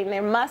the thing.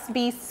 There must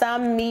be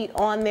some meat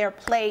on their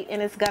plate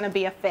and it's gonna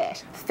be a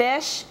fish.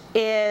 Fish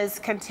is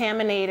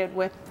contaminated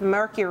with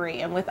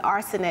mercury and with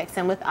arsenics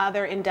and with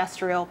other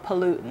industrial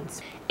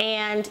pollutants.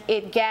 And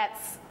it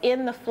gets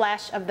in the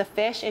flesh of the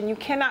fish and you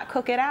cannot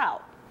cook it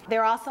out.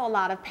 There are also a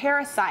lot of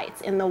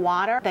parasites in the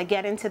water that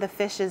get into the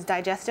fish's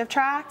digestive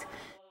tract.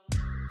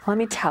 Let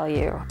me tell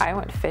you, I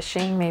went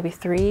fishing maybe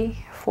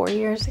 3-4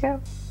 years ago.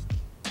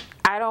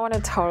 I don't want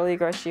to totally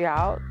gross you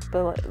out,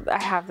 but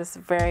I have this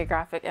very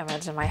graphic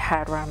image in my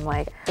head where I'm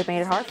like, it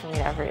made it hard for me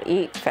to ever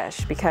eat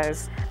fish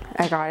because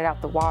I got it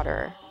out the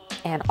water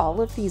and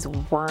all of these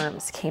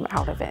worms came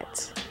out of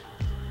it.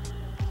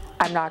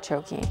 I'm not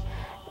joking.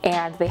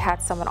 And they had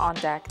someone on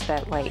deck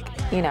that, like,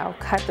 you know,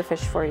 cut the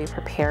fish for you,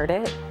 prepared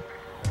it,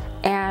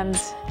 and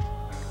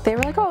they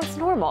were like, oh, it's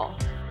normal.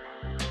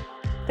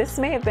 this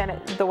may have been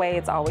the way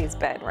it's always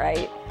been,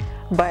 right?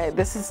 But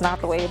this is not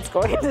the way it's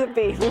going to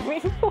be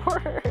moving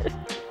forward.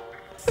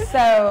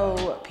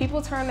 So people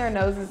turn their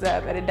noses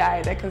up at a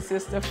diet that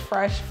consists of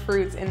fresh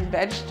fruits and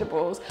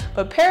vegetables,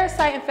 but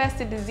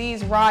parasite-infested,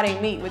 disease,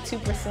 rotting meat with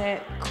 2%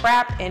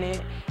 crap in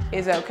it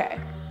is okay.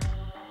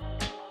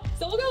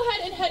 So we'll go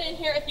ahead and head in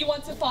here if you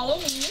want to follow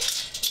me.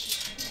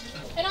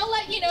 And I'll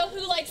let you know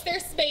who likes their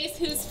space,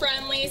 who's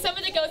friendly. Some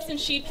of the goats and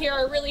sheep here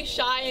are really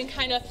shy and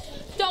kind of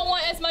don't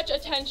want as much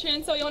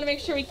attention, so you want to make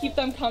sure we keep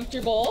them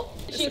comfortable.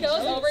 She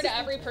goes over to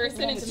every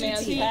person and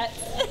demands pets.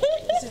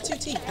 It's a 2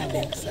 teeth, I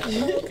think. So.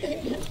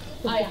 Okay.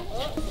 Oh, yeah.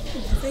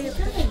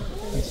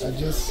 I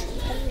just...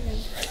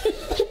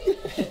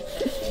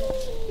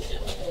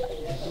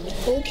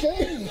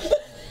 Okay.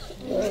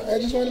 I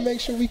just want to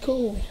make sure we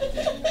cool.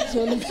 Just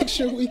want to make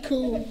sure we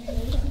cool.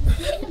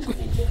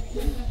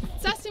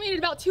 It's estimated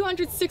about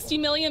 260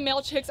 million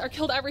male chicks are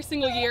killed every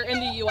single year in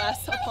the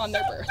U.S. upon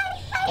their birth.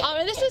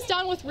 And this is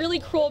done with really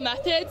cruel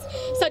methods,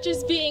 such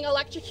as being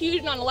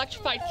electrocuted on an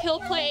electrified kill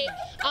plate,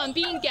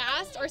 being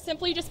gassed, or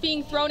simply just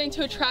being thrown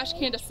into a trash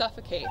can to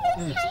suffocate.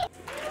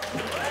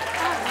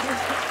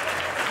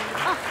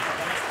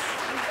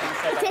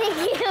 Thank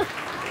you.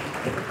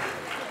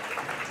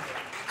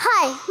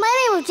 Hi,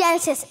 my name is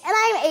Genesis, and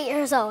I'm 8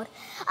 years old.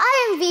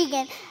 I am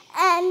vegan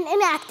and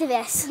an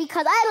activist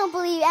because I don't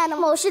believe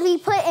animals should be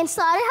put in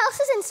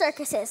slaughterhouses and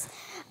circuses.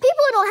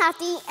 People don't have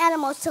to eat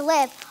animals to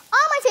live.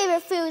 All my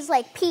favorite foods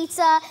like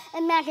pizza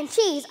and mac and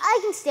cheese I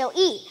can still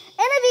eat,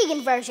 in a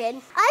vegan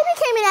version. I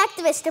became an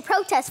activist to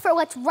protest for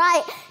what's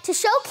right, to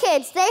show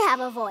kids they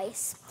have a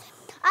voice.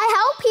 I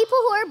help people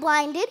who are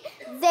blinded.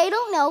 They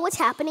don't know what's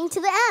happening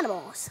to the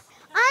animals.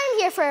 I'm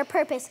here for a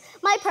purpose.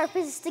 My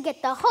purpose is to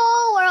get the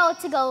whole world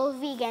to go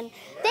vegan.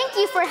 Thank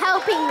you for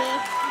helping me.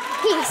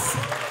 Peace.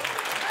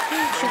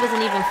 She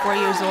wasn't even 4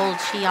 years old.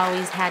 She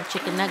always had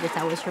chicken nuggets.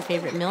 That was her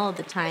favorite meal at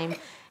the time.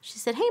 She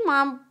said, "Hey,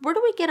 Mom, where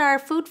do we get our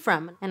food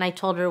from?" And I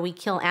told her we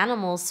kill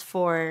animals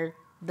for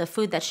the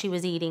food that she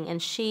was eating,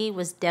 and she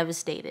was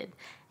devastated.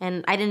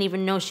 And I didn't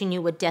even know she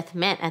knew what death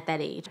meant at that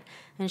age.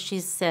 And she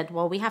said,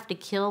 "Well, we have to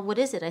kill, what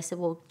is it?" I said,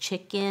 "Well,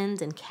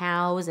 chickens and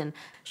cows." And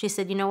she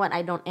said, "You know what,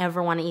 I don't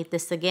ever want to eat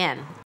this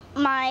again."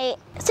 My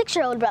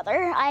 6-year-old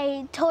brother,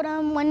 I told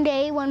him one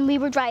day when we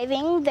were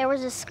driving, there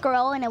was a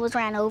squirrel and it was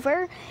ran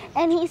over.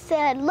 And he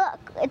said,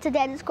 "Look, it's a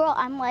dead squirrel."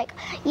 I'm like,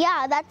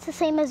 "Yeah, that's the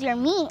same as your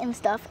meat and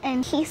stuff."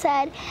 And he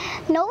said,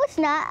 "No, it's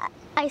not."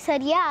 I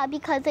said, "Yeah,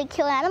 because they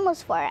kill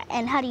animals for it.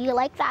 And how do you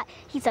like that?"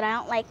 He said, "I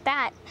don't like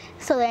that."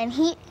 So then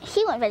he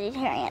went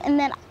vegetarian. And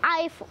then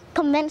I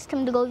convinced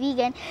him to go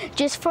vegan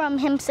just from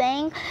him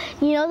saying,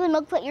 "You know, the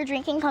milk that you're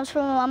drinking comes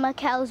from a mama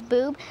cow's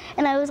boob."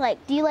 And I was like,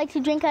 "Do you like to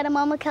drink out of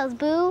mama cow's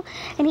boob?"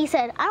 And he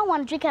said, "I don't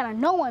want to drink out of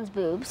no one's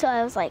boob." So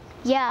I was like,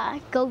 "Yeah,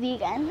 go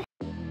vegan."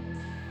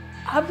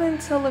 Up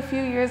until a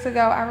few years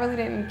ago, I really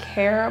didn't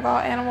care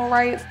about animal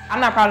rights.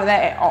 I'm not proud of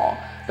that at all,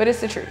 but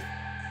it's the truth.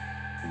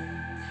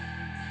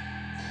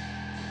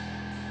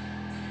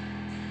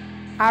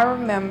 I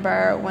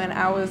remember when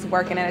I was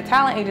working at a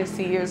talent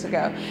agency years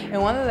ago, and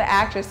one of the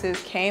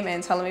actresses came in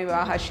telling me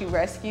about how she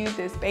rescued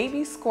this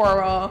baby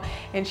squirrel,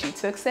 and she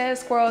took said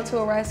squirrel to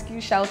a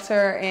rescue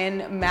shelter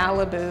in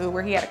Malibu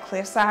where he had a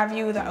cliffside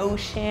view of the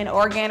ocean,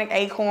 organic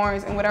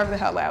acorns, and whatever the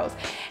hell else.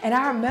 And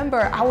I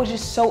remember I was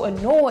just so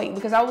annoyed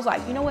because I was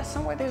like, you know what,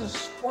 somewhere there's a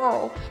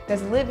squirrel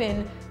that's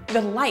living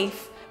the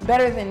life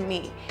better than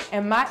me.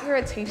 And my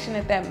irritation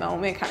at that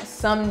moment kind of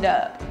summed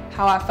up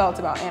how I felt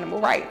about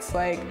animal rights.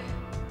 Like,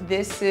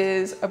 this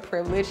is a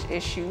privileged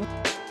issue.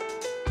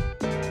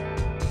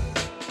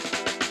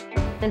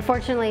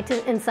 Unfortunately,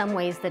 in some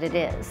ways that it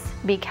is,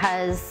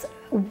 because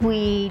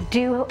we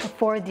do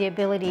afford the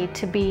ability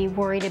to be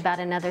worried about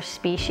another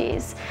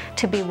species,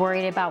 to be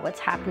worried about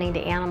what's happening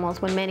to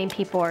animals when many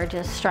people are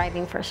just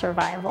striving for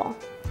survival.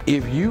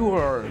 If you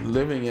are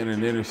living in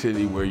an inner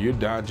city where you're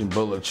dodging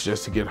bullets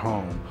just to get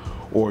home,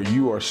 or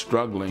you are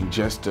struggling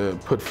just to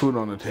put food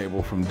on the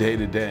table from day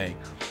to day,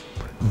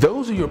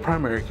 those are your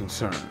primary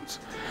concerns.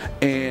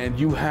 And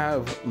you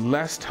have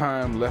less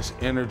time, less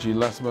energy,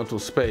 less mental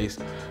space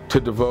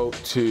to devote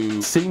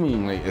to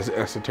seemingly as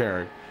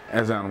esoteric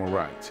as animal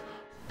rights.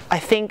 I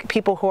think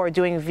people who are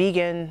doing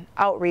vegan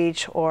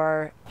outreach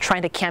or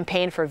trying to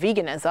campaign for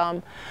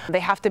veganism,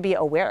 they have to be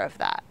aware of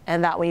that.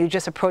 And that when you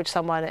just approach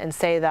someone and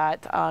say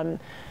that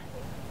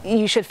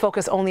you should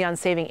focus only on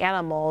saving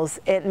animals,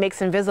 it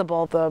makes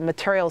invisible the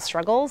material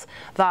struggles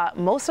that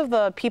most of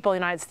the people in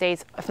the United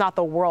States, if not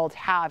the world,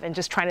 have in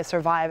just trying to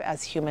survive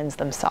as humans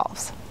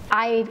themselves.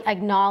 I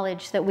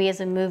acknowledge that we as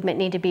a movement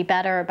need to be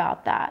better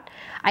about that.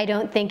 I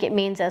don't think it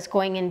means us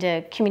going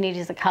into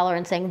communities of color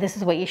and saying this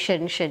is what you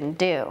should and shouldn't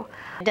do.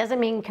 It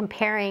doesn't mean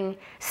comparing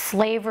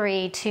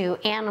slavery to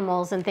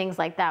animals and things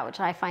like that,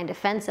 which I find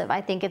offensive. I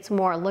think it's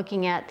more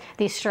looking at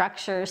these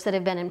structures that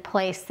have been in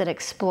place that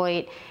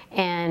exploit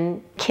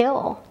and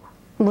kill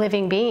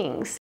living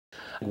beings.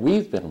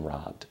 We've been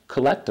robbed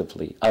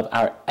collectively of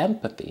our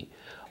empathy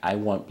I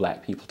want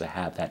Black people to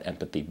have that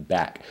empathy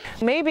back.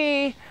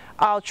 Maybe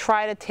I'll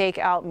try to take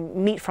out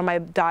meat from my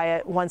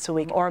diet once a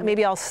week, or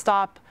maybe I'll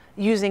stop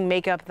using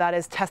makeup that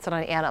is tested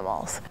on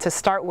animals, to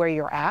start where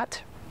you're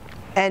at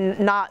and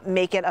not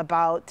make it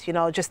about, you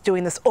know, just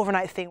doing this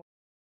overnight thing.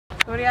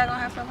 What are y'all gonna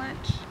have for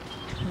lunch?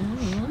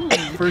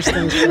 First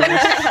things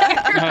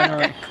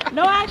first.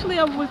 No, actually,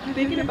 I was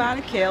thinking about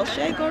a kale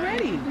shake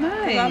already.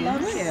 Nice. I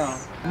love kale.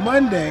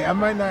 Monday, I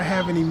might not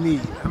have any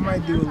meat. I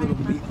might do a little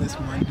meatless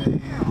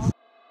Monday.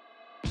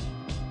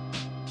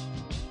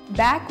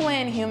 Back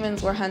when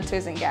humans were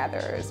hunters and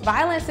gatherers,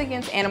 violence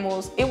against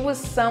animals, it was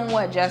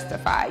somewhat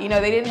justified. You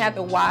know, they didn't have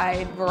the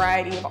wide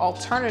variety of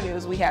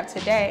alternatives we have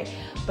today.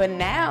 But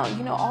now,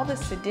 you know, all the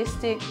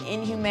sadistic,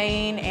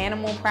 inhumane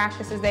animal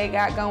practices they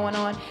got going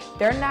on,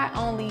 they're not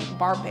only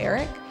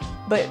barbaric,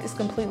 but it's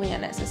completely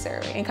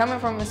unnecessary. And coming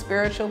from a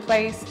spiritual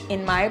place,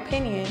 in my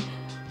opinion,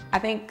 I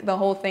think the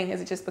whole thing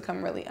has just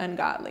become really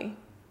ungodly.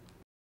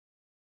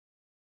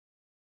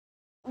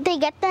 They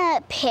get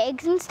the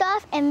pigs and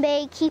stuff and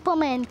they keep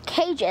them in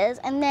cages,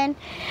 and then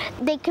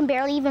they can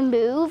barely even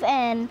move,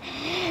 and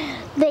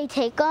they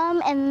take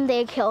them and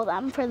they kill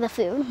them for the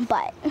food.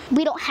 But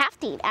we don't have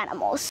to eat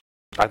animals.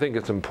 I think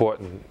it's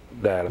important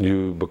that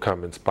you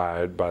become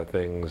inspired by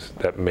things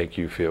that make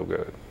you feel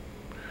good.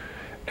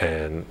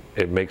 And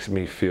it makes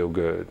me feel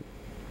good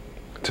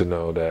to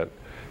know that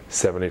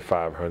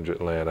 7,500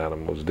 land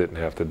animals didn't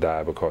have to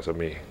die because of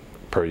me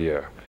per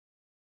year.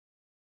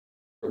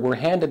 We're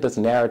handed this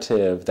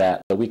narrative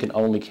that we can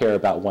only care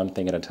about one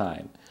thing at a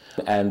time,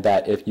 and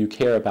that if you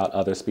care about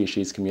other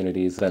species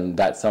communities, then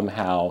that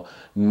somehow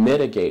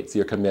mitigates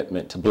your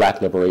commitment to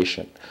Black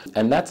liberation.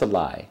 And that's a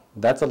lie.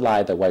 That's a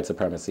lie that white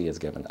supremacy has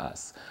given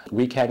us.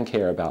 We can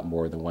care about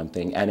more than one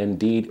thing, and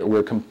indeed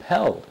we're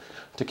compelled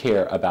to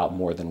care about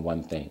more than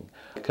one thing,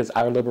 because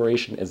our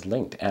liberation is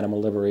linked.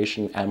 Animal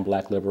liberation and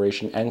Black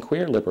liberation and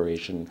queer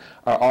liberation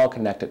are all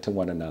connected to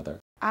one another.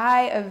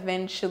 I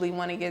eventually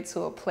want to get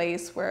to a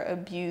place where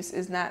abuse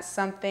is not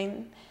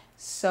something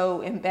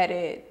so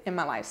embedded in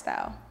my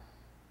lifestyle.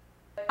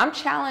 I'm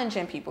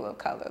challenging people of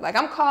color. Like,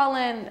 I'm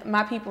calling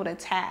my people to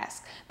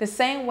task. The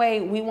same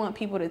way we want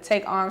people to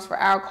take arms for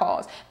our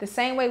cause. The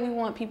same way we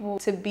want people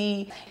to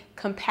be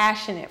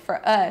compassionate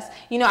for us.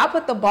 You know, I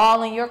put the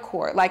ball in your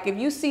court. Like, if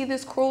you see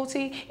this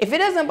cruelty, if it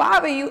doesn't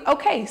bother you,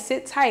 okay,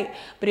 sit tight.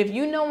 But if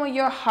you know in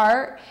your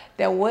heart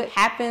that what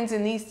happens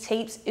in these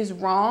tapes is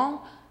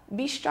wrong,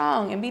 be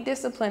strong and be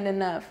disciplined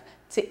enough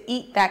to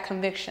eat that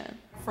conviction.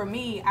 For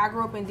me, I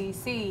grew up in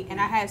DC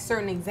and I had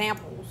certain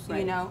examples,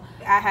 you know.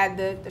 I had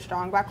the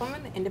strong Black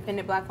woman, the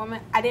independent Black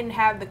woman. I didn't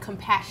have the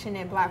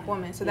compassionate Black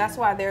woman. So that's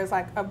why there's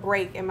like a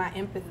break in my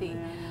empathy.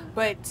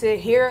 But to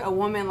hear a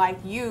woman like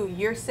you,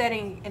 you're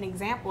setting an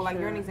example, like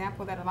you're an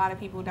example that a lot of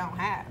people don't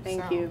have.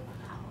 Thank you.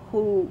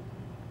 Who,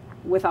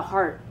 with a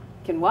heart,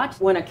 can watch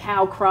when a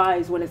cow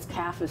cries when its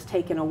calf is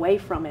taken away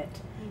from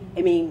it.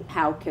 I mean,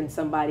 how can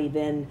somebody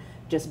then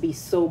just be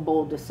so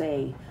bold to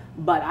say,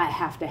 but I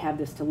have to have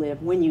this to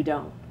live, when you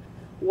don't?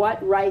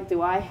 What right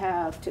do I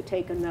have to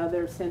take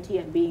another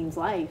sentient being's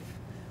life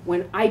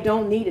when I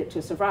don't need it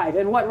to survive?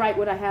 And what right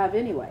would I have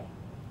anyway,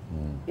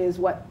 is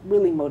what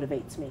really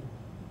motivates me.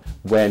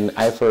 When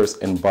I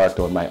first embarked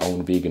on my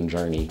own vegan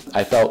journey,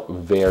 I felt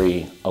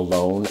very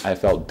alone. I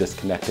felt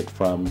disconnected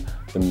from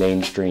the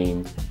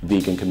mainstream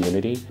vegan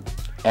community.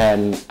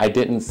 And I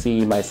didn't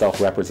see myself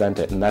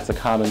represented. And that's a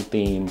common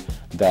theme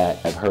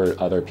that I've heard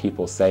other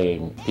people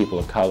saying, people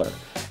of color,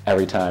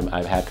 every time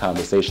I've had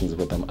conversations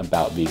with them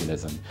about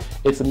veganism.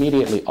 It's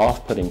immediately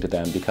off-putting to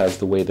them because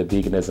the way that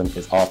veganism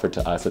is offered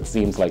to us, it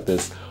seems like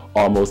this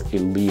almost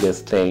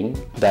elitist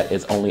thing that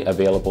is only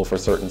available for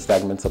certain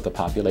segments of the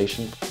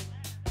population.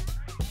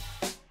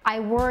 I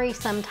worry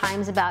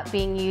sometimes about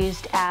being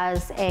used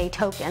as a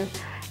token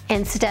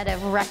instead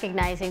of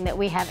recognizing that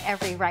we have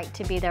every right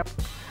to be there.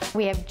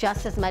 We have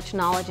just as much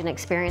knowledge and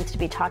experience to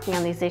be talking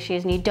on these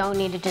issues, and you don't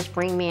need to just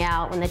bring me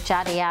out when the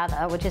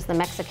chadeada, which is the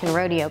Mexican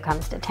rodeo,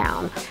 comes to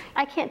town.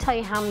 I can't tell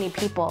you how many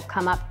people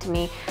come up to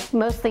me,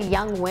 mostly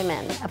young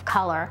women of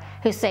color,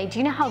 who say, do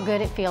you know how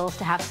good it feels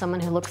to have someone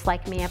who looks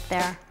like me up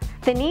there?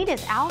 The need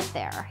is out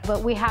there,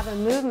 but we have a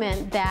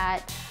movement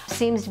that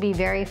seems to be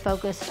very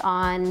focused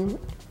on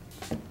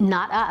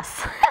not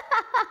us.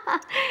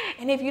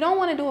 And if you don't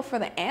want to do it for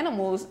the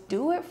animals,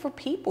 do it for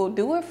people,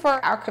 do it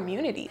for our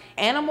community.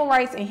 Animal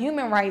rights and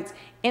human rights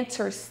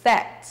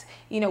intersect.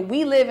 You know,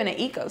 we live in an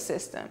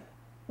ecosystem.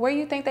 Where do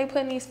you think they put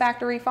in these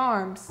factory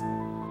farms?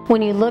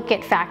 When you look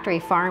at factory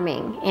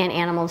farming and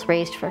animals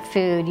raised for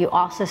food, you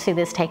also see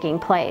this taking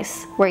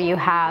place, where you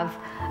have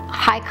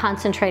high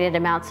concentrated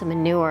amounts of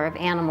manure of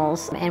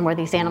animals, and where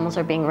these animals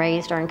are being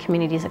raised are in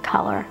communities of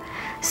color.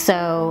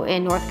 So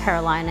in North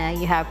Carolina,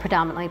 you have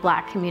predominantly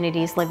Black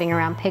communities living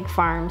around pig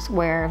farms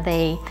where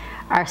they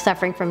are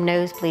suffering from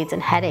nosebleeds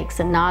and headaches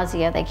and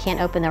nausea. They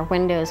can't open their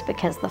windows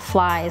because the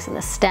flies and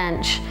the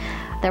stench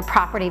their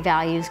property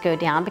values go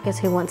down because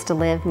who wants to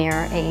live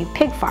near a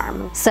pig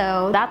farm?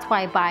 So that's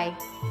why by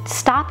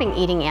stopping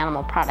eating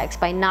animal products,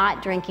 by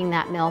not drinking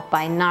that milk,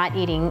 by not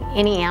eating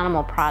any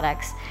animal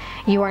products,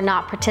 you are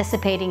not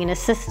participating in a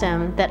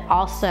system that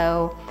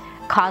also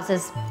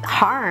causes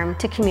harm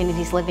to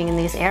communities living in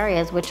these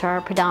areas, which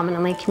are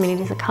predominantly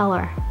communities of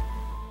color.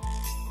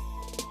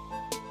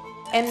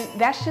 And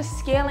that's just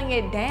scaling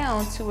it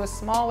down to a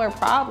smaller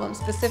problem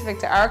specific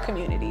to our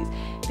communities.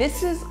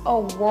 This is a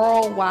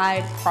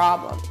worldwide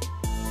problem.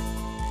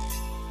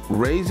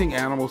 Raising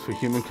animals for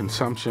human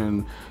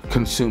consumption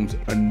consumes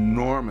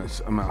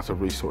enormous amounts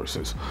of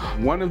resources.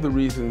 One of the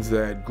reasons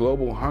that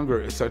global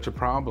hunger is such a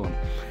problem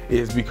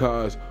is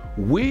because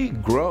we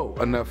grow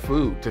enough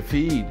food to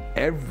feed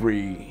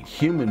every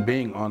human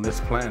being on this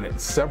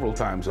planet several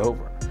times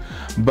over.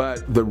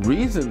 But the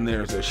reason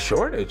there's a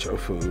shortage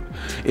of food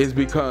is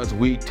because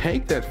we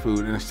take that food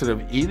and instead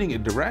of eating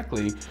it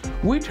directly,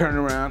 we turn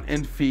around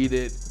and feed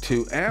it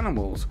to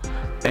animals.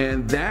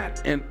 And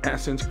that, in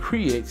essence,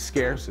 creates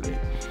scarcity.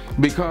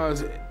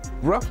 Because,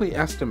 roughly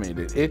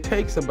estimated, it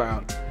takes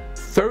about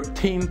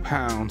 13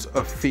 pounds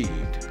of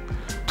feed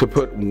to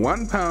put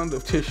 1 pound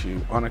of tissue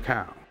on a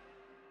cow.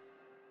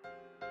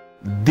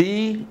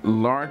 The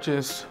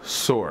largest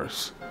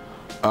source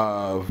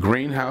of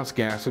greenhouse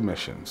gas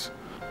emissions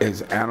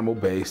is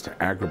animal-based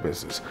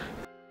agribusiness.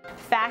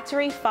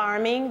 Factory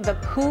farming, the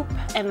poop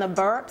and the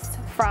burps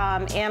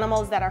from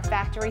animals that are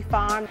factory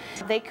farmed,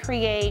 they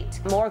create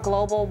more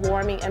global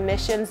warming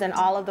emissions than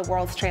all of the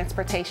world's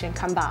transportation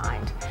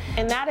combined.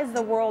 And that is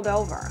the world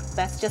over.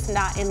 That's just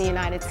not in the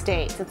United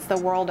States. It's the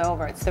world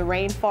over. It's the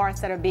rainforests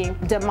that are being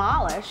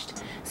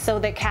demolished so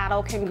that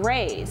cattle can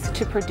graze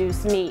to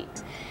produce meat.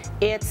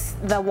 It's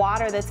the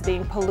water that's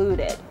being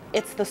polluted.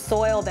 It's the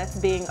soil that's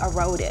being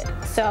eroded.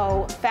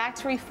 So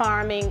factory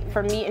farming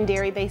for meat and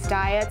dairy-based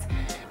diets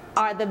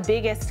are the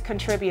biggest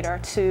contributor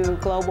to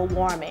global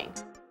warming.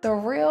 The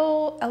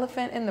real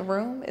elephant in the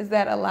room is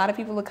that a lot of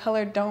people of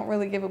color don't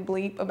really give a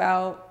bleep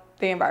about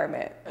the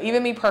environment.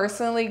 Even me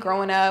personally,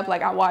 growing up,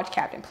 like I watched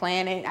Captain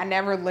Planet. I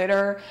never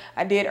litter.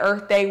 I did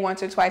Earth Day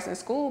once or twice in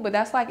school, but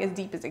that's like as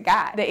deep as it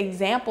got. The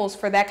examples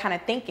for that kind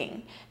of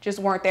thinking just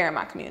weren't there in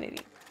my community.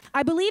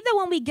 I believe that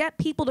when we get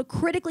people to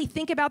critically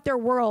think about their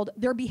world,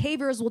 their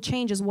behaviors will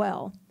change as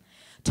well.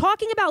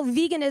 Talking about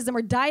veganism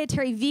or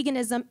dietary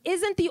veganism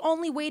isn't the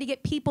only way to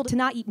get people to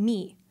not eat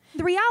meat.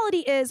 The reality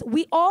is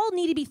we all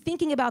need to be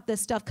thinking about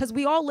this stuff because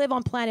we all live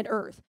on planet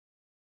Earth.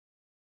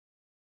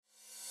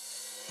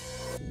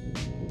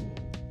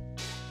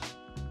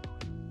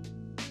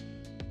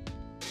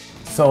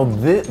 So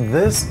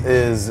this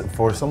is,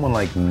 for someone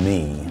like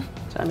me,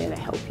 So I'm here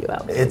to help you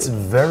out. it's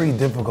very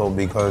difficult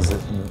because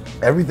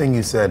everything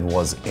you said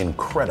was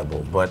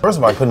incredible. But first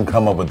of all, I couldn't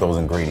come up with those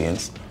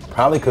ingredients.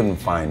 Probably couldn't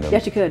find them.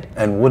 Yes, you could.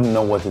 And wouldn't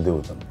know what to do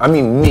with them. I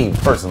mean, me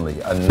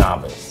personally, a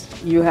novice.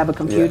 You have a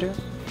computer?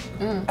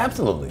 Yeah.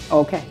 Absolutely.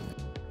 Okay.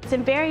 It's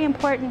very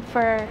important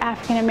for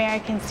African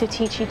Americans to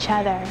teach each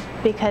other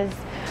because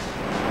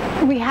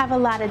we have a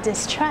lot of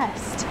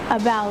distrust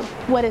about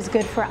what is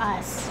good for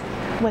us,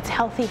 what's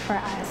healthy for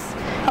us.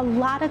 A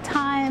lot of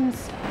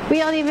times we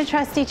don't even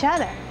trust each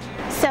other.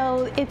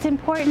 So it's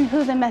important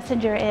who the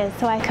messenger is.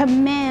 So I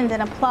commend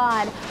and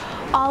applaud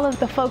all of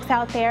the folks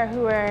out there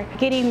who are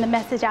getting the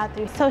message out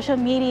through social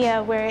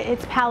media where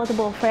it's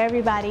palatable for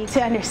everybody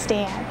to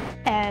understand.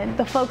 And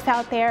the folks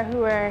out there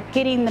who are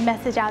getting the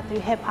message out through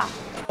hip hop.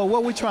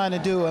 What we're trying to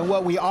do and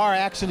what we are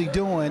actually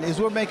doing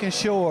is we're making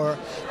sure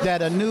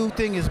that a new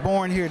thing is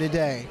born here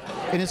today.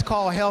 And it's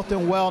called health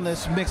and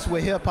wellness mixed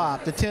with hip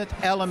hop. The 10th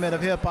element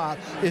of hip hop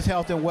is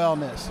health and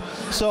wellness.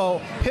 So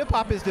hip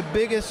hop is the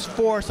biggest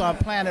force on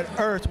planet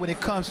Earth when it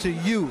comes to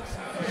youth.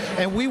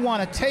 And we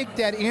want to take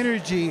that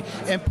energy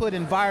and put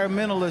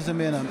environmentalism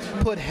in them,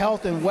 put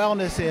health and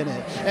wellness in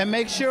it, and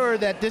make sure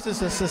that this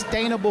is a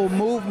sustainable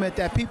movement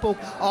that people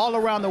all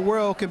around the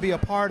world can be a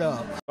part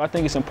of. I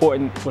think it's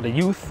important for the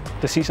youth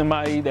to see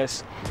somebody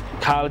that's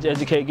college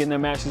educated, getting their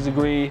master's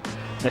degree,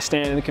 that's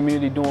standing in the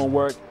community doing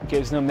work,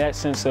 gives them that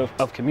sense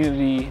of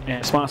community and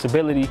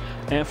responsibility,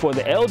 and for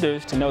the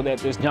elders to know that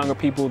there's younger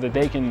people that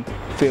they can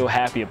feel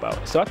happy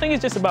about. So I think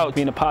it's just about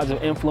being a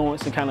positive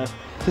influence and kind of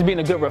just being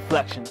a good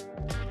reflection.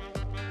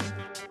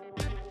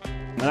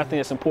 And I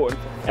think it's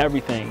important for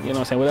everything, you know what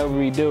I'm saying? Whatever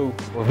we do,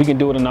 if we can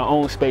do it in our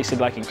own space, it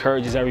like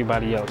encourages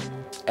everybody else.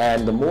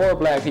 And the more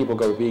black people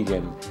go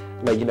vegan,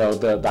 like, you know,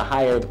 the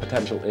higher the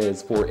potential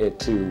is for it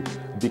to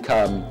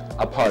become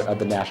a part of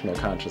the national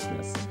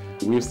consciousness.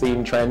 We've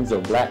seen trends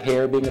of black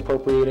hair being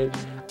appropriated,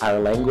 our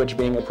language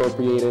being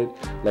appropriated,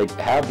 like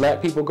have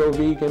black people go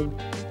vegan,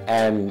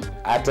 and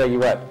I tell you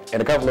what,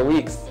 in a couple of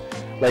weeks,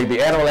 like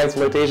the animal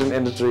exploitation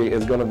industry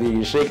is gonna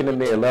be shaking in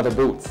their leather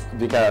boots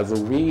because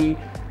we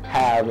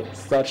have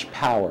such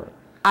power.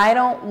 I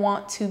don't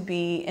want to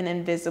be an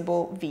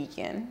invisible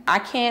vegan. I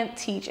can't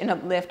teach and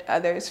uplift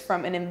others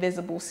from an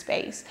invisible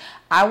space.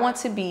 I want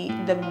to be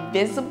the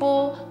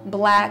visible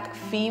black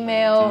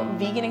female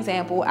vegan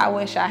example I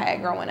wish I had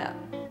growing up.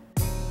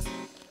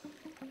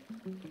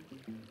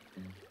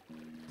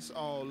 It's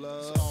all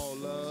love. It's all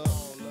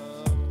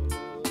love.